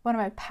one of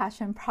my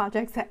passion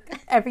projects.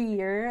 Every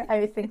year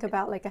I think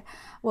about like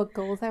what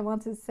goals I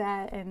want to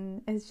set,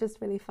 and it's just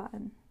really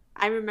fun.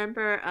 I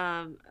remember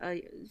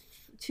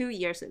 2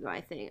 years ago,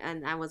 I think,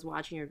 and I was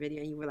watching your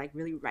video, and you were like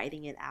really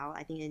writing it out,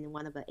 I think in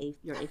one of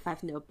your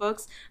A5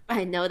 notebooks. But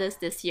I noticed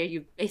this year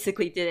you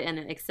basically did it in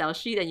an Excel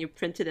sheet and you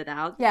printed it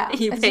out. Yeah, and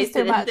you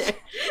pasted it in there.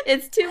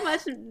 It's too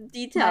much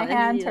detail.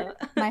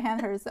 My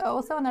hand hurts.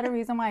 Also, another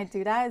reason why I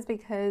do that is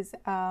because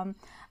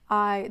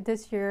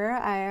this year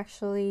I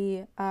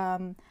actually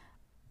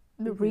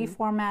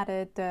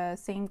reformatted the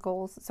same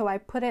goals. So I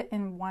put it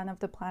in one of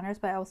the planners,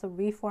 but I also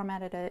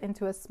reformatted it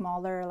into a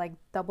smaller, like,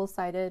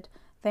 double-sided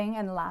thing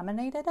and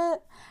laminated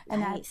it.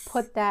 And I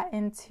put that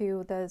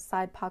into the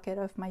side pocket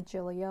of my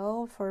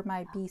Gilio for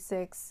my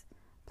B6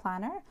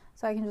 planner.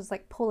 So I can just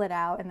like pull it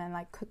out and then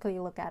like quickly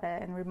look at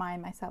it and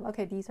remind myself,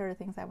 okay, these are the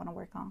things I want to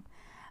work on.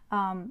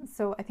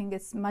 So I think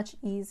it's much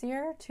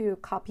easier to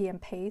copy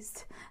and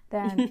paste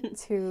than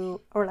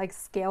or like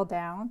scale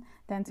down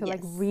than to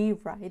like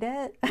rewrite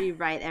it.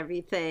 Rewrite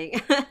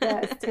everything.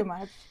 Yeah, it's too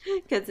much.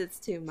 Because it's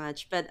too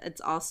much. But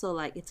it's also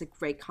like, it's a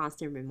great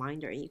constant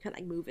reminder, and you can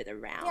like move it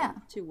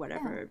around to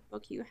whatever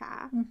book you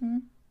have.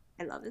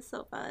 I love it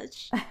so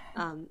much.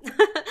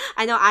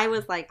 I know I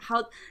was like,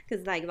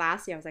 because like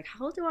last year I was like,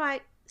 how do I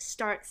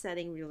start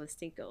setting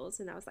realistic goals?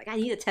 And I was like, I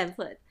need a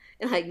template,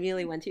 and like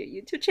really went to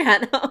your YouTube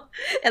channel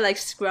and like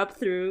scrubbed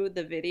through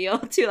the video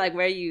to like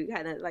where you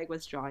kind of like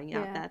was drawing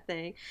out that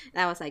thing,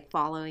 and I was like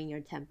following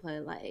your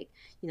template, like,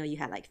 you know, you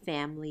had like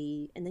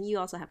family, and then you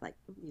also have like,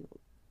 you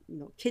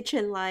know,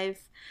 kitchen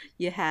life,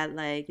 you had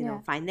like, you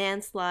know,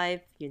 finance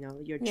life, you know,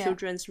 your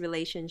children's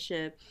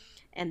relationship,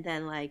 and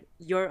then like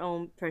your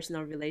own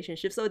personal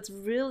relationship. So it's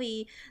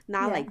really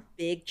not like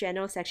big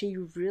general section.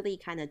 You really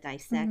kind of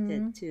dissect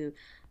it to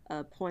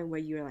a point where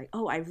you're like,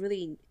 oh, I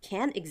really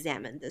can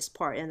examine this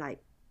part and like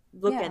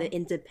look at it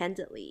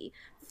independently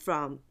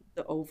from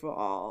the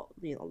overall,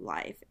 you know,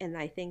 life. And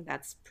I think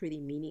that's pretty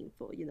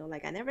meaningful, you know,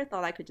 like I never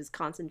thought I could just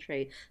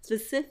concentrate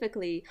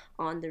specifically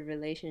on the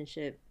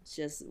relationship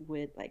just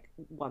with like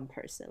one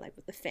person, like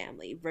with the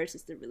family,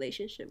 versus the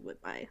relationship with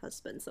my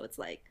husband. So it's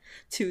like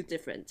 2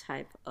 different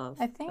type of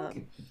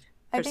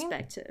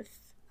perspective.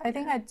 I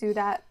think I do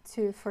that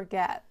to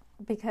forget,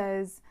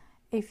 because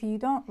if you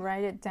don't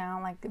write it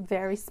down like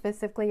very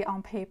specifically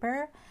on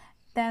paper,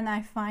 then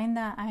I find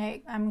that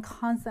I'm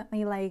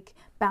constantly like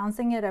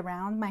bouncing it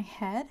around my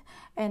head,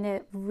 and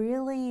it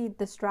really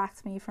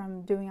distracts me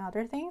from doing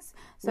other things.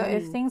 So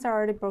if things are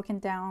already broken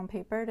down on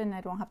paper, then I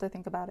don't have to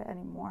think about it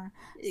anymore.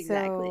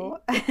 Exactly.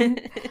 So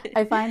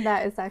I find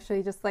that it's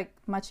actually just like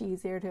much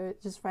easier to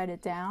just write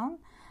it down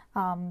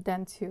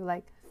than to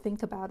like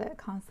think about it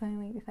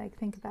constantly. Like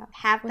think about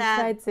Have what that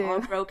should I all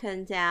do?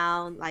 broken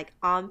down like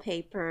on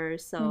paper.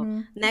 So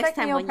It's next like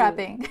time meal when you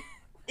prepping.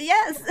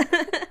 yes,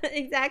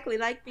 exactly,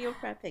 like meal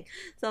prepping.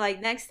 So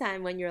like next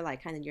time when you're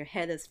like kind of your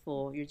head is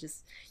full, you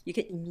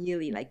can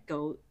immediately like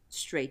go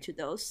straight to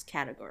those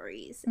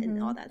categories and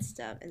all that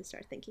stuff and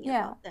start thinking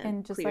Yeah, about them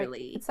and just like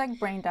clearly. it's like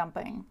brain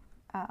dumping.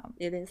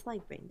 It is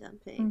like brain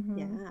dumping.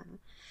 Yeah.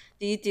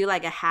 Do you do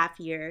like a half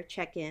year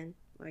check-in,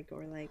 like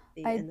or like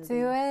the I end of the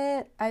do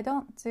it. I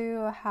don't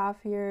do a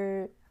half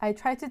year. I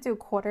try to do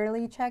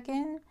quarterly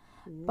check-in,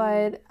 mm,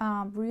 but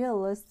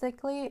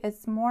realistically,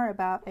 it's more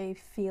about a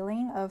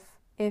feeling of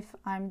if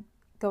I'm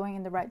going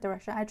in the right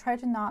direction. I try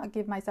to not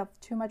give myself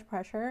too much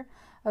pressure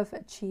of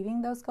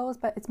achieving those goals,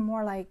 but it's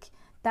more like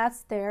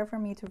that's there for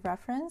me to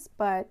reference.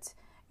 But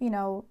you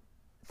know,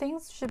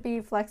 things should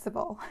be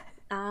flexible,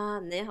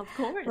 yeah, of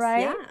course,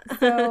 yeah. right?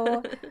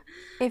 So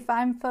if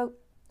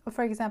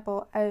for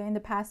example, in the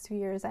past 2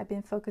 years, I've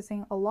been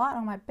focusing a lot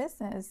on my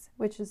business,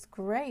 which is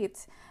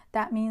great.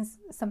 That means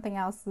something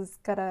else is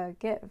gonna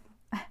give.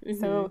 Mm-hmm.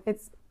 So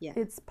it's Yeah.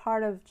 it's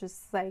part of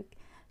just like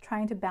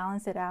trying to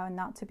balance it out and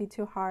not to be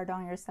too hard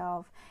on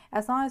yourself.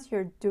 As long as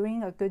you're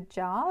doing a good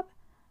job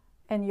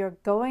and you're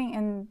going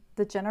in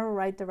the general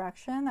right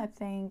direction, I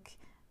think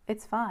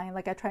it's fine.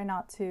 Like I try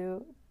not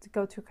to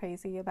go too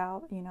crazy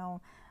about,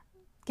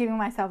 giving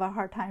myself a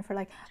hard time for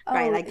like,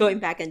 Right, oh, like going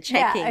back and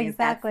yeah, checking if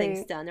that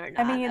thing's exactly. done or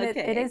I not. mean, it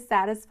Okay. is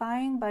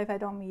satisfying, but if I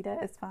don't meet it,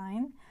 it's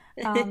fine.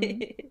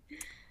 Um,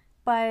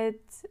 but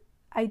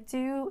I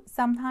do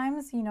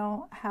sometimes,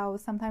 how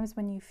sometimes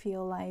when you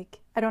feel like,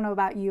 I don't know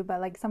about you, but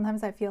like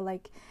sometimes I feel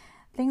like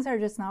things are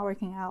just not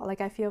working out.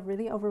 Like I feel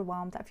really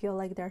overwhelmed. I feel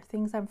like there are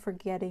things I'm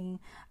forgetting,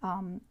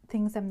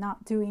 things I'm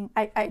not doing.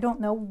 I don't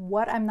know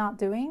what I'm not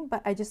doing,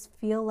 but I just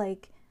feel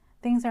like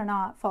things are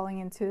not falling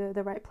into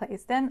the right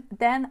place.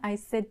 Then I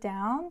sit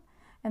down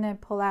and then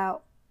pull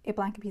out a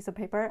blank piece of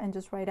paper and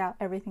just write out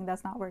everything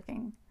that's not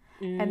working.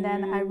 And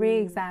then I Mm,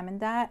 re-examine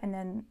that, and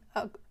then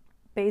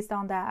based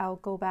on that, I'll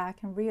go back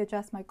and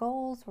readjust my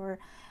goals, or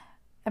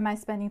am I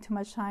spending too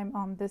much time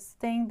on this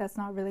thing that's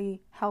not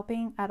really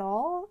helping at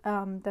all?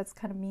 That's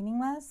kind of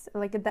meaningless.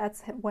 Like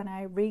that's when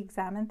I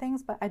re-examine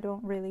things, but I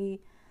don't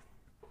really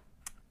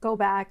go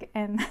back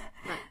and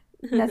right.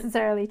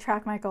 necessarily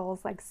track my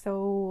goals like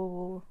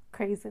so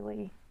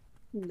crazily.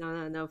 No,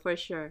 no, no, for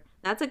sure.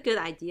 That's a good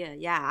idea.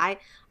 Yeah,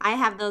 I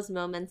have those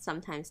moments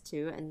sometimes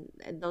too,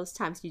 and those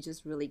times you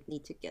just really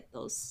need to get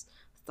those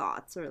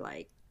thoughts or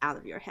like out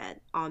of your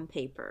head on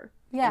paper,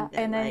 Yeah, and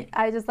then and then like,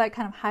 I just like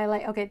kind of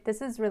highlight, okay,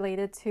 this is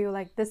related to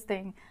like this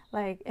thing.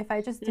 Like if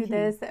I just do mhm.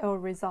 this, it will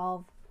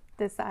resolve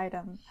this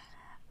item,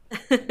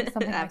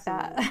 something like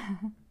that.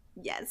 Absolutely.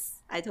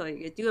 Yes, I totally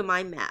agree. Do a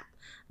mind map,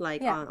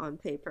 like Yeah, on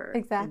paper,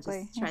 and exactly.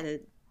 just try to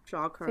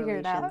draw Figure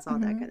it out. correlations, all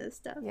that kind of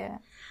stuff. Yeah.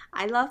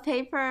 I love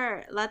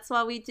paper. That's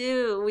what we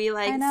do. We I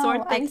like know.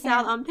 sort things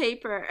out on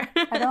paper.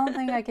 I don't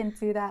think I can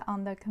do that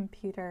on the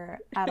computer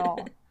at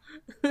all.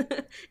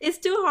 It's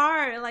too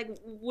hard. Like,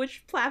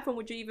 which platform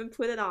would you even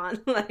put it on?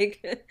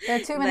 Like, There are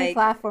too many like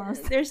platforms.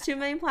 there's too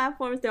many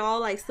platforms. They're all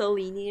like so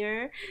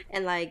linear,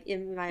 and like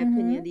in my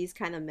opinion, these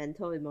kind of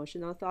mental,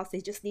 emotional thoughts,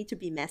 they just need to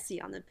be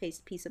messy on a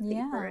piece of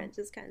paper Yeah. and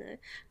just kind of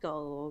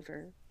go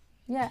over.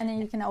 Yeah, and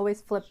then you can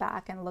always flip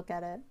back and look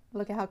at it.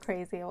 Look at how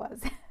crazy it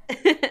was.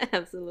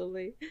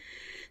 Absolutely.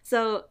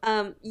 So,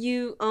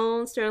 you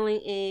own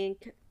Sterling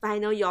Inc., but I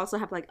know you also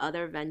have like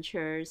other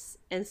ventures,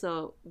 and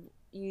so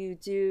you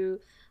do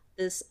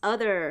this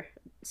other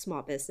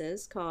small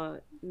business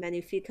called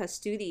Magnifica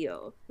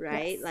Studio,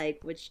 right? Yes. Like,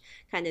 which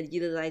kind of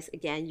utilize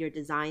again your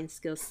design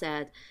skill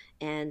set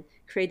and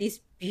create these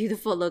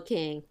beautiful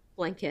looking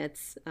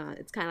blankets.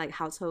 It's kind of like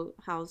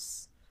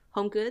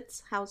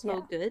Yeah.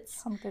 household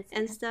goods Home goods.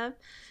 and Yeah. stuff.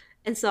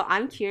 And so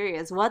I'm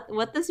curious,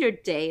 what does your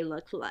day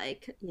look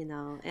like,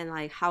 and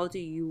like how do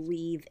you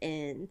weave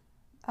in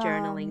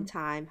journaling Um,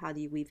 time? How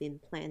do you weave in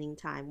planning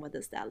time? What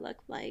does that look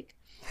like?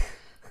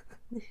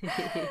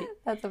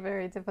 that's a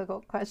very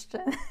difficult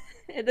question.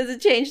 It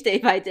doesn't change day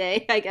by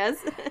day, I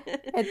guess.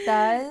 It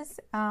does.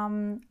 I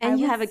And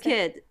you would have a say,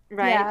 kid,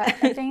 right? yeah,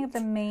 I think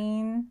the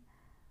main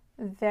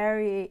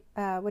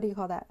what do you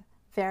call that?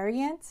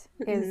 Variant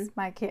Mhm. is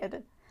my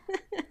kid.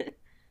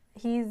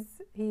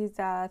 He's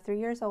 3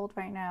 years old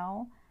right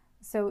now,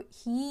 so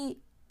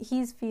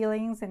he's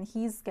feelings and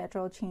his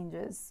schedule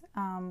changes.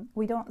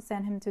 We don't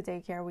send him to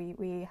daycare.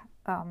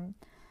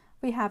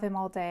 We have him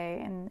all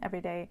day and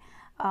every day,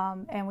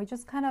 and we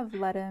just kind of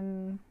let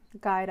him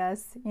guide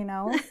us,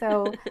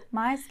 So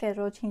my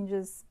schedule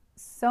changes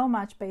so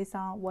much based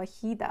on what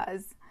he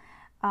does.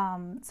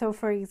 So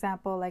for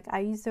example, like I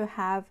used to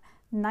have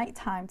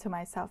nighttime to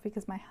myself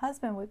because my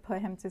husband would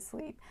put him to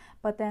sleep.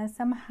 But then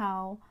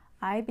somehow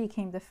I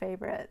became the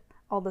favorite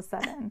all of a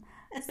sudden.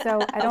 So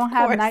I don't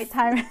have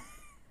nighttime.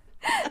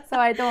 So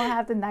I don't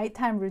have the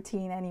nighttime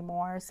routine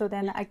anymore. So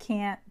then I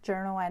can't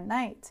journal at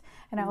night.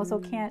 And I also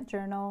can't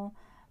journal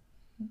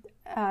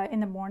in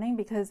the morning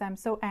because I'm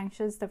so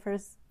anxious.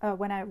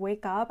 When I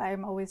wake up,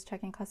 I'm always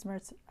checking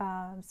customer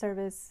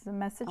service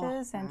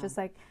messages and just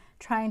like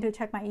trying to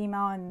check my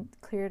email and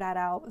clear that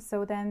out.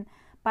 So then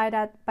by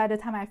the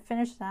time I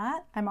finish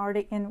that, I'm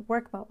already in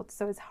work mode.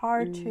 So it's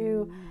hard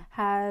to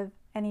have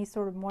any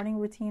sort of morning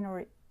routine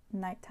or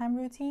nighttime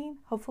routine.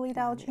 Hopefully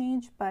that'll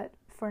change. But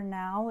for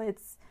now,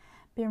 it's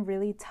been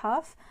really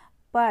tough.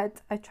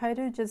 But I try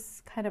to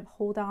just kind of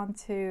hold on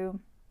to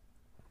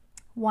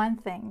one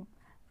thing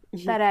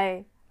that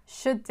I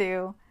should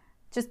do,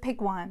 just pick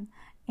one.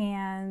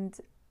 And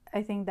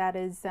I think that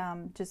is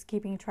just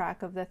keeping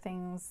track of the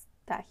things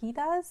that he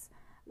does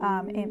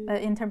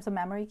in terms of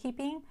memory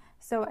keeping.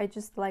 So I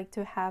just like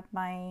to have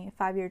my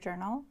 5-year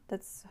journal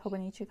that's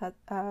Hobonichi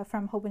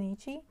from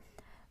Hobonichi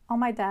on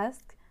my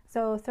desk.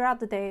 So throughout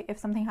the day, if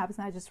something happens,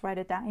 I just write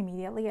it down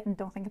immediately and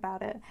don't think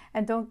about it.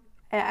 And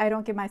I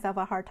don't give myself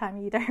a hard time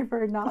either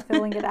for not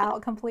filling it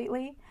out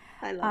completely.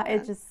 I love that.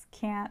 It just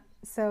can't.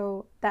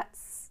 So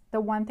that's the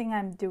one thing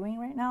I'm doing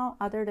right now.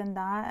 Other than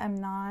that, I'm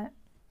not.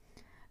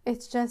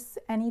 It's just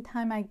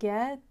anytime I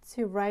get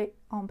to write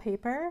on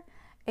paper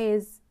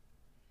is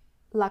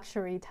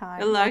luxury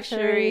time.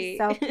 Luxury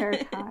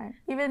self-care time.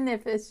 Even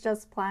if it's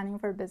just planning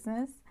for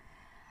business.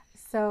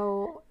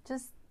 So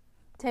just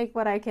take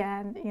what I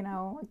can,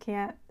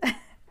 can't.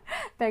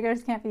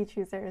 Beggars can't be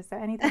choosers. So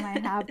anytime I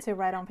have to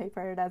write on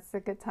paper, that's a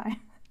good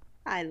time.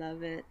 I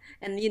love it.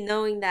 And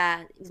knowing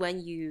that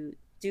when you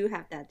do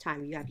have that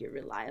time, you have your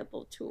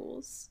reliable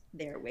tools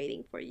there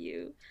waiting for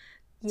you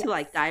to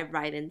like dive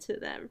right into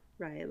them,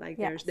 right? Like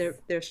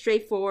they're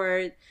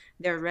straightforward,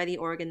 they're already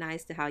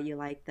organized to how you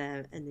like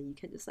them, and then you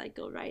can just like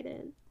go right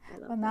in.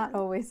 Well, not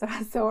always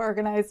so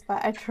organized,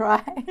 but I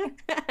try.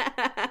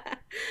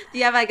 Do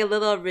you have like a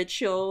little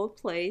ritual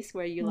place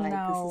where you like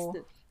No.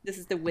 This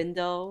is the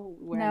window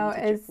where No,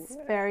 it's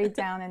very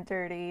down and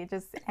dirty.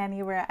 Just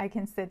anywhere I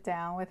can sit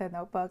down with a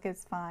notebook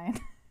is fine.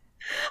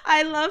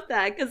 I love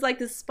that because like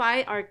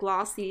despite our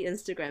glossy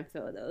Instagram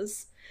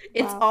photos,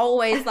 it's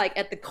always like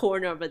at the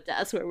corner of a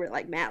desk where we're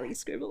like madly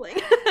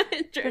scribbling.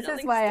 This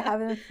is why I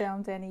haven't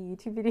filmed any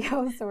YouTube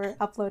videos or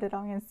uploaded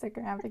on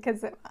Instagram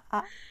because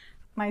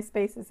my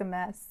space is a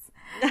mess.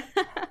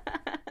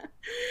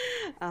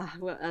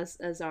 Well,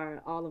 as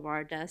are all of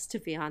our desks, to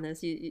be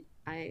honest,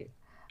 I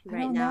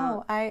don't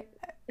know. I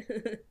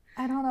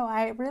don't know.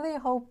 I really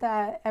hope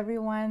that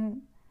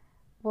everyone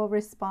will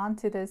respond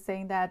to this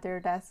saying that their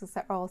desks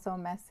are also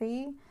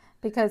messy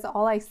because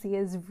all I see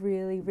is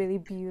really, really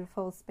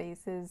beautiful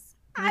spaces.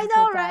 I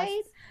know,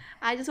 right?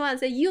 I just want to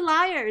say, you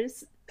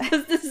liars,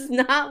 because this is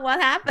not what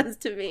happens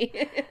to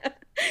me.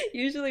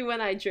 Usually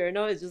when I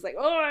journal, it's just like,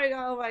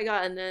 oh my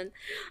God. And then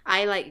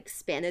I like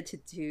expanded to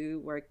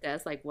 2 work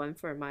desks, like one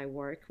for my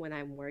work when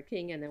I'm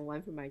working and then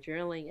one for my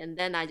journaling. And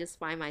then I just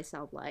find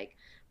myself like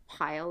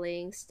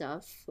piling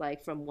stuff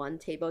like from one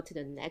table to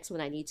the next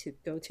when I need to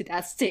go to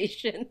that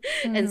station.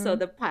 And so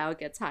the pile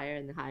gets higher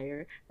and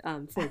higher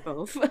for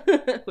both,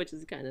 which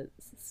is kind of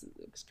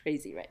looks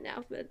crazy right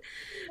now.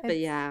 But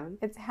yeah.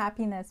 It's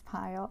happiness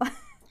pile.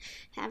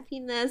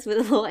 Happiness with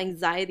a little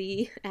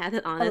anxiety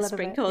added on it,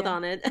 sprinkled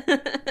on it.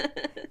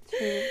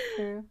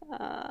 True.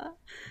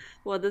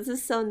 Well, this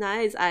is so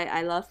nice.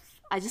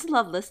 I just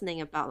love listening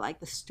about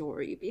like the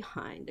story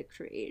behind the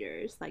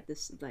creators, like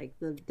this, like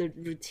the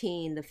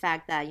routine, the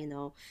fact that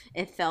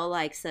it felt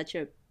like such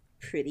a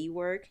pretty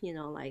work,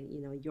 like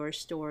your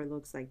store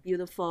looks like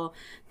beautiful,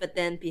 but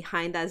then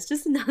behind that is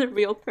just another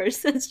real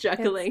person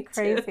struggling. It's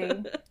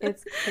crazy.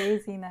 It's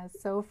craziness,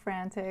 so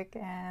frantic,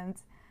 and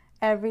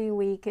every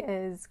week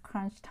is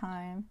crunch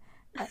time.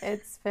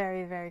 It's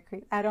very, very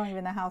crazy. I don't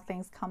even know how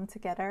things come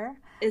together.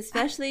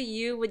 Especially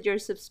you with your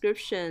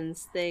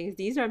subscriptions things.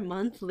 These are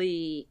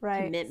monthly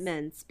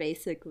commitments,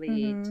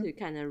 basically, to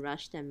kind of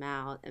rush them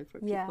out and for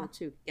people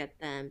to get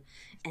them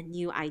and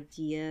new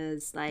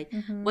ideas. Like,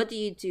 what do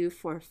you do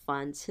for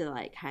fun to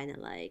like kind of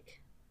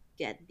like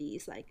get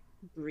these like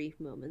brief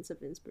moments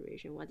of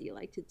inspiration? What do you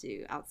like to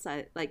do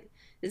outside? Like,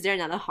 is there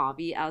another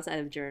hobby outside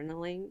of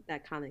journaling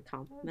that kind of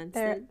complements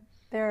it?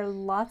 There are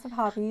lots of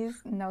hobbies,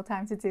 no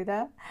time to do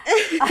that.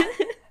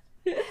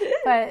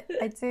 But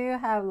I do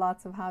have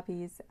lots of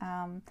hobbies.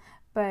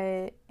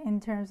 But in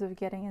terms of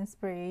getting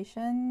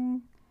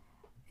inspiration,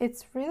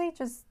 it's really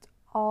just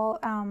all,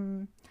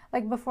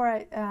 like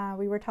before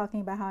we were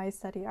talking about how I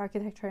study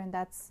architecture, and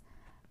that's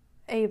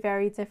a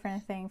very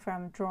different thing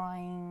from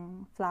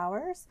drawing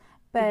flowers.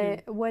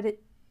 But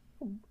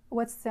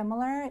what's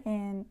similar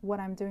in what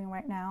I'm doing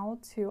right now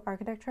to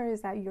architecture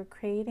is that you're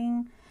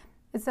creating,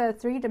 it's a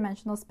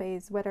 3-dimensional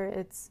space, whether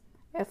it's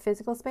a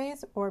physical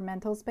space or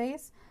mental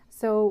space.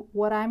 So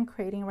what I'm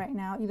creating right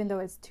now, even though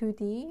it's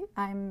 2D,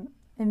 I'm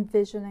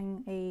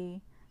envisioning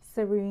a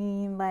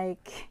serene,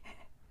 like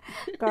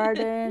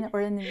garden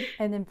or an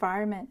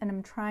environment, and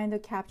I'm trying to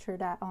capture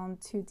that on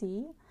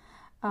 2D.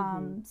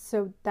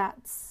 So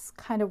that's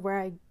kind of where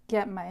I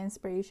get my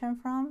inspiration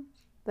from,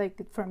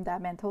 like from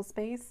that mental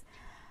space.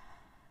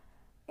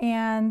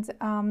 And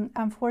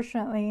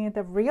unfortunately,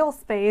 the real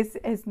space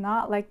is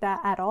not like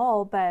that at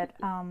all, but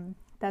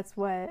that's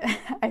what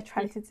I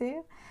try to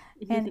do.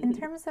 And in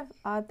terms of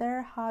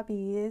other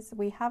hobbies,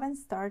 we haven't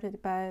started,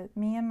 but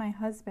me and my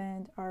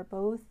husband are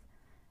both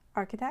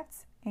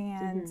architects,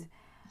 and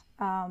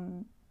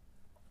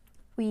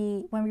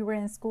when we were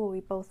in school,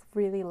 we both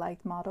really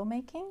liked model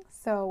making.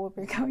 So what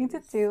we're going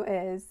to do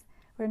is,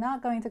 we're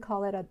not going to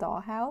call it a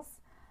dollhouse,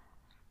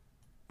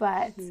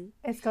 but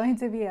it's going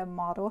to be a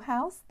model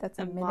house that's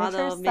a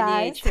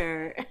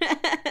miniature.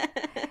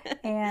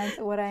 And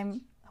what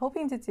I'm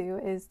hoping to do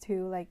is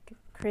to like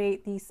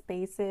create these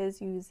spaces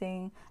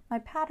using my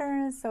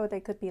patterns, so they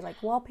could be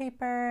like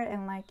wallpaper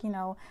and like, you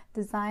know,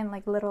 design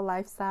like little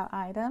lifestyle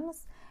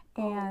items.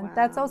 And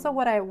that's also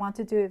what I want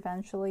to do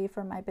eventually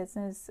for my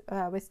business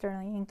with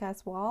Sterling Ink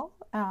as well.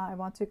 I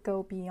want to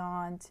go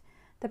beyond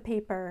the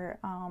paper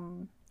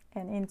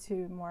and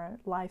into more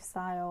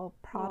lifestyle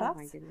products.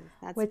 Oh my goodness,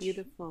 that's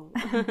beautiful.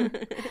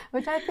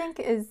 Which I think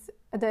is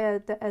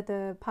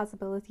the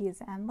possibility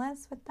is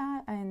endless with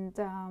that.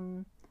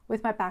 And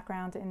with my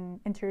background in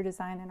interior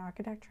design and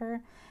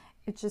architecture,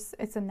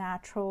 it's a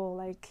natural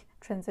like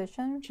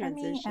transition for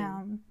me.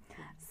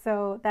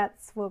 So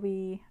that's what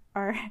we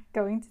are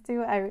going to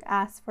do. I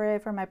asked for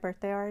it for my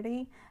birthday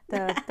already,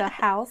 the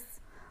house,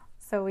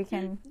 so we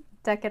can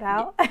deck it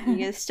out. You're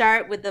gonna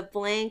start with the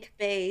blank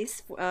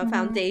base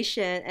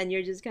foundation, and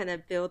you're just gonna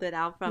build it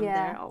out from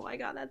there. Oh my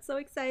god, that's so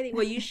exciting!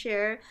 Will you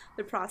share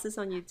the process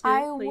on YouTube?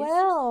 I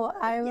will.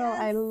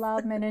 I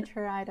love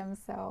miniature items,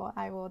 so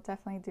I will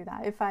definitely do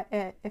that.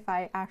 If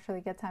I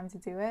actually get time to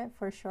do it,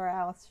 for sure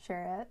I'll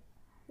share it.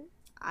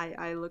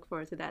 I look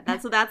forward to that.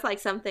 That's like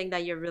something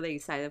that you're really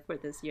excited for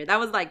this year. That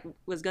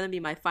was going to be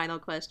my final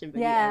question, but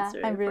you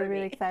answered I'm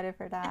really excited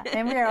for that.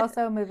 And we are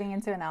also moving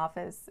into an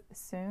office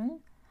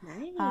soon.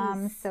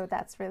 Nice. So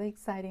that's really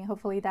exciting.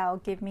 Hopefully that'll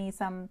give me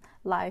some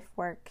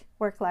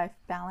work-life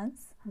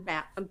balance.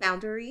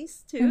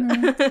 Boundaries too.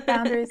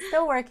 Boundaries.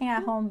 Still working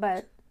at home,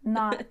 but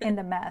not in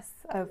the mess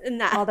of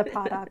all the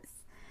products.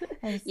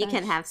 You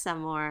can have some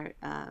more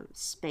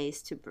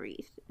space to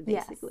breathe,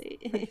 basically.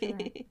 Yes, for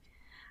sure.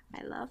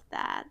 I love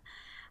that.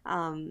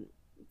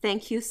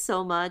 Thank you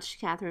so much,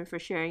 Catherine, for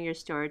sharing your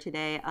story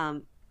today.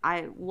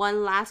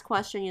 One last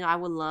question, I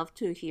would love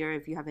to hear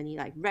if you have any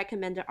like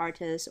recommended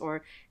artists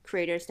or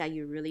creators that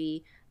you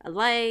really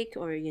like,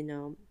 or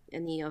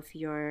any of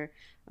your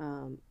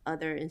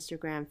other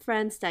Instagram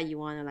friends that you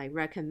want to like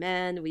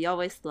recommend. We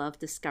always love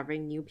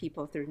discovering new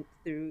people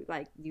through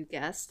like new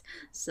guests.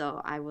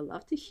 So I would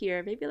love to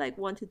hear maybe like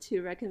 1 to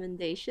 2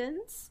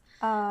 recommendations.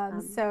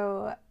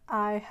 So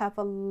I have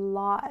a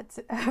lot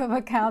of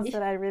accounts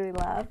that I really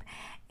love,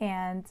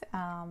 and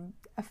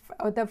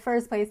the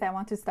first place I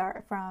want to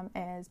start from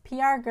is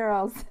PR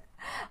Girls.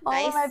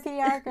 All of my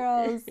PR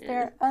girls,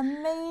 they're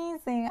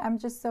amazing. I'm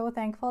just so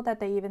thankful that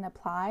they even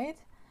applied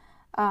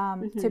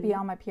to be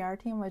on my PR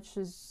team, which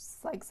is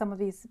just, like, some of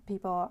these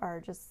people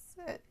are just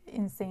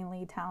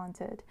insanely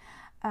talented.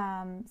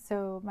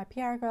 So my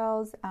PR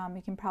girls,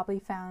 you can probably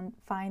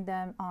find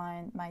them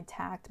on my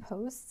tagged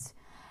posts.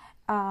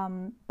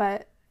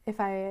 But if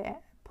I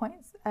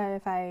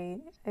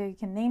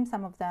can name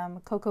some of them,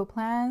 Coco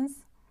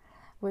Plans,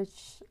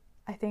 which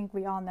I think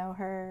we all know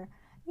her.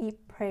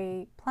 Eat,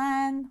 Pray,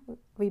 Plan,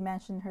 we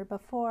mentioned her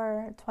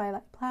before.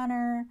 Twilight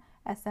Planner,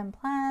 SM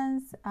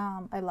Plans,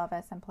 I love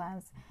SM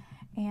Plans.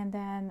 And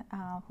then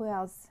who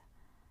else?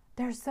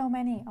 There's so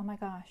many. Oh my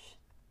gosh.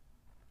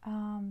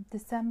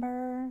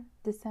 December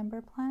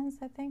Plans,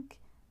 I think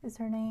is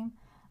her name.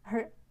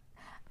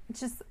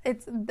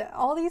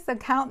 All these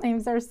account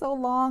names are so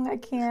long, I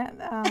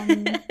can't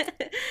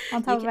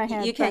on top of my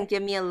head. You can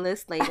give me a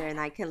list later and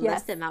I can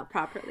list them out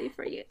properly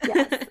for you.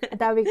 Yes,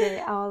 that'd be great.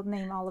 I'll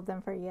name all of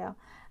them for you.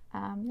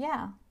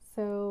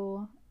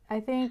 So I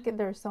think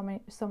there's so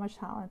much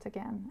talent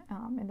again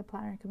in the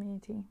planner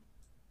community.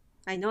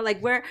 I know,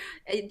 like, we're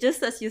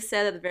just as you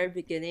said at the very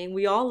beginning,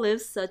 we all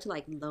live such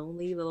like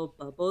lonely little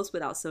bubbles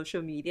without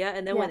social media,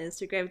 and then when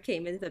Instagram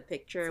came into the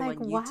picture, when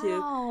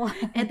YouTube,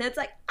 and that's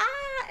like,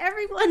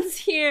 everyone's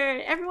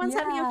here, everyone's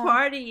having a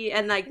party,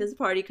 and like this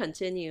party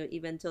continued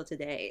even till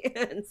today.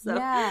 And so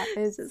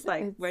it's just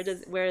like,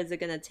 where is it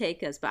gonna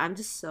take us? But I'm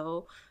just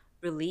so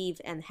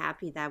relieved and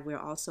happy that we're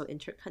also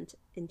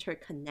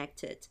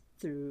interconnected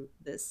through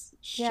this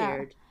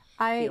shared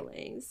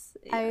feelings.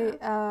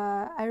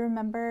 I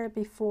remember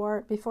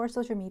before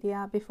social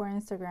media, before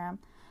Instagram,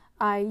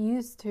 I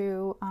used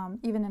to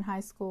even in high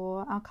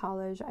school,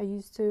 college, I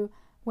used to,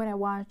 when I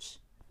watch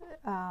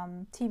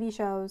TV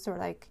shows or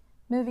like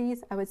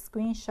movies, I would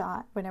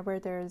screenshot whenever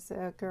there's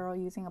a girl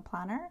using a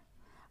planner,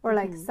 or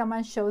like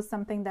someone shows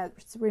something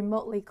that's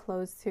remotely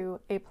close to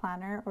a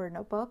planner or a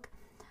notebook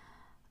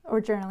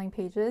or journaling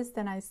pages.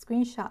 Then I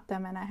screenshot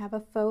them and I have a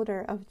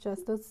folder of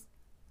just those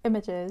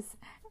images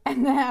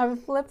and then I would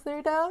flip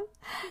through them.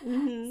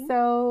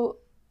 So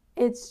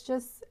it's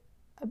just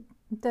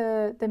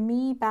the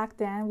me back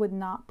then would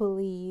not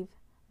believe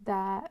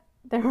that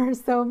there were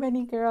so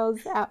many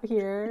girls out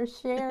here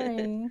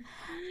sharing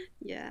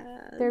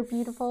their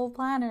beautiful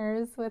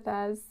planners with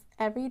us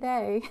every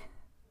day.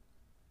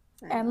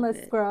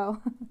 Endless scroll.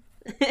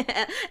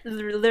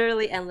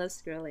 Literally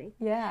endless scrolling.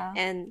 Yeah.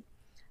 And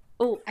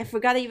oh, I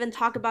forgot to even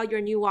talk about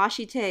your new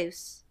washi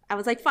tapes. I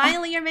was like,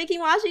 finally, you're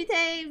making washi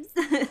tapes.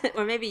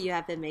 Or maybe you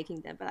have been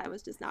making them, but I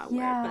was just not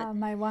aware. Yeah,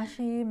 my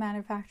washi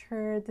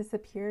manufacturer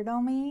disappeared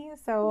on me.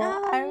 So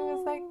I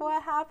was like,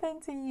 what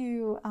happened to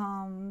you?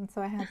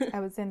 So I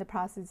was in the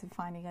process of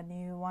finding a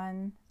new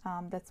one.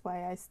 That's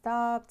why I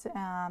stopped.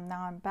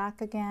 Now I'm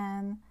back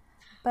again.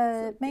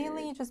 But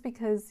mainly just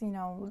because,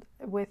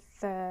 with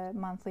the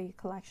monthly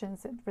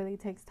collections, it really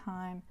takes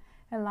time.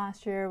 And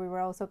last year we were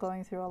also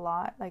going through a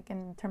lot, like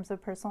in terms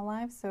of personal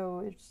life. So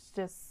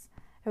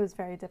it was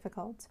very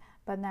difficult.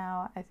 But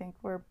now I think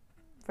we're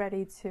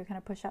ready to kind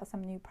of push out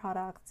some new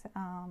product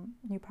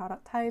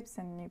types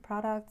and new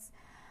products.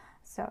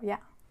 So yeah.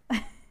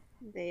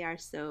 They are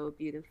so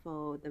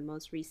beautiful. The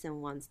most recent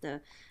ones,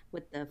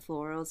 with the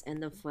florals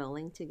and the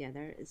foiling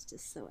together, is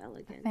just so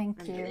elegant. I'm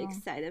really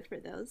excited for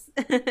those.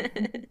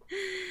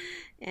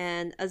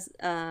 And as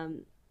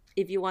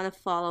if you want to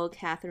follow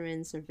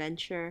Catherine's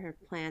adventure, her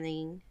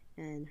planning,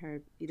 and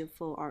her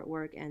beautiful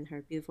artwork and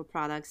her beautiful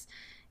products,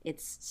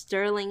 it's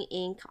Sterling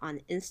Ink on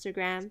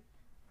Instagram.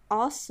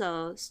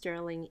 Also,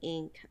 Sterling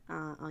Ink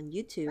on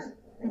YouTube,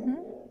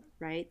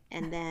 right?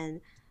 And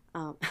then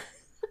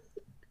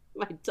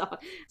my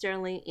dog,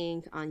 Sterling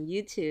Ink on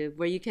YouTube,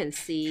 where you can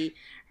see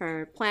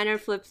her planner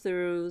flip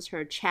throughs,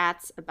 her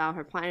chats about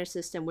her planner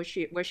system, where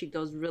she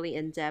goes really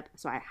in depth.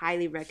 So I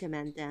highly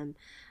recommend them.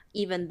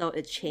 Even though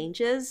it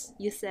changes,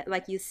 you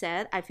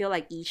said, I feel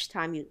like each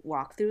time you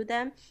walk through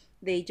them,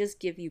 they just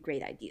give you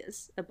great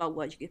ideas about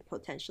what you could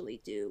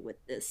potentially do with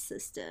this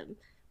system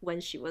when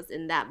she was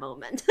in that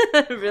moment.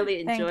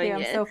 Really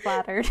enjoying it. Thank you. I'm so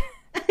flattered.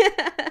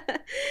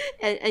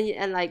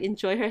 and like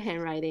enjoy her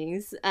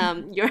handwritings,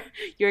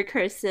 your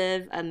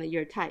cursive and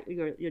your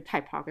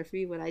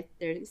typography. Would I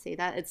dare to say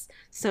that? It's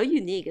so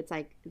unique.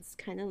 It's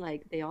kind of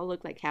like they all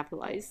look like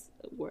capitalized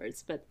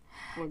words, but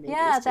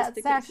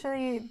that's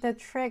actually the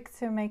trick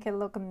to make it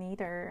look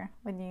neater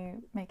when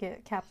you make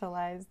it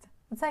capitalized.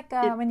 It's like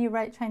when you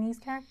write Chinese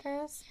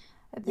characters.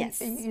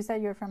 Yes. You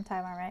said you're from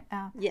Taiwan,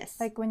 right? Yes.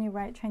 Like when you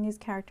write Chinese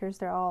characters,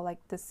 they're all like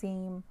the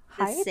same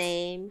height. The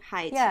same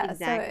height, yeah,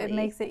 exactly. So it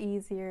makes it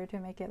easier to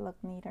make it look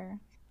neater.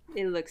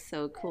 It looks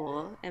so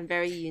cool and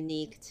very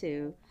unique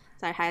too.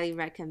 So I highly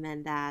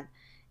recommend that.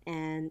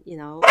 And,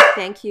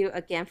 thank you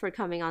again for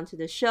coming on to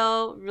the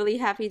show. Really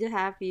happy to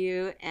have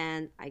you.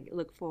 And I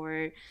look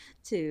forward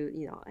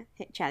to,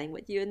 chatting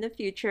with you in the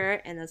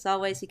future. And as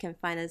always, you can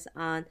find us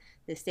on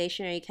the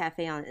Stationery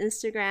Cafe on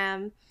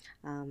Instagram.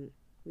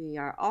 We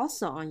are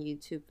also on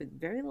YouTube with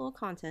very little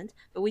content,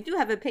 but we do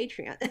have a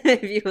Patreon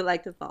if you would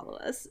like to follow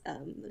us,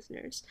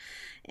 listeners.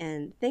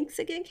 And thanks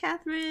again,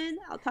 Catherine.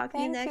 I'll talk to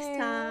you next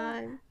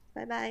time.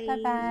 Bye-bye.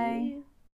 Bye-bye.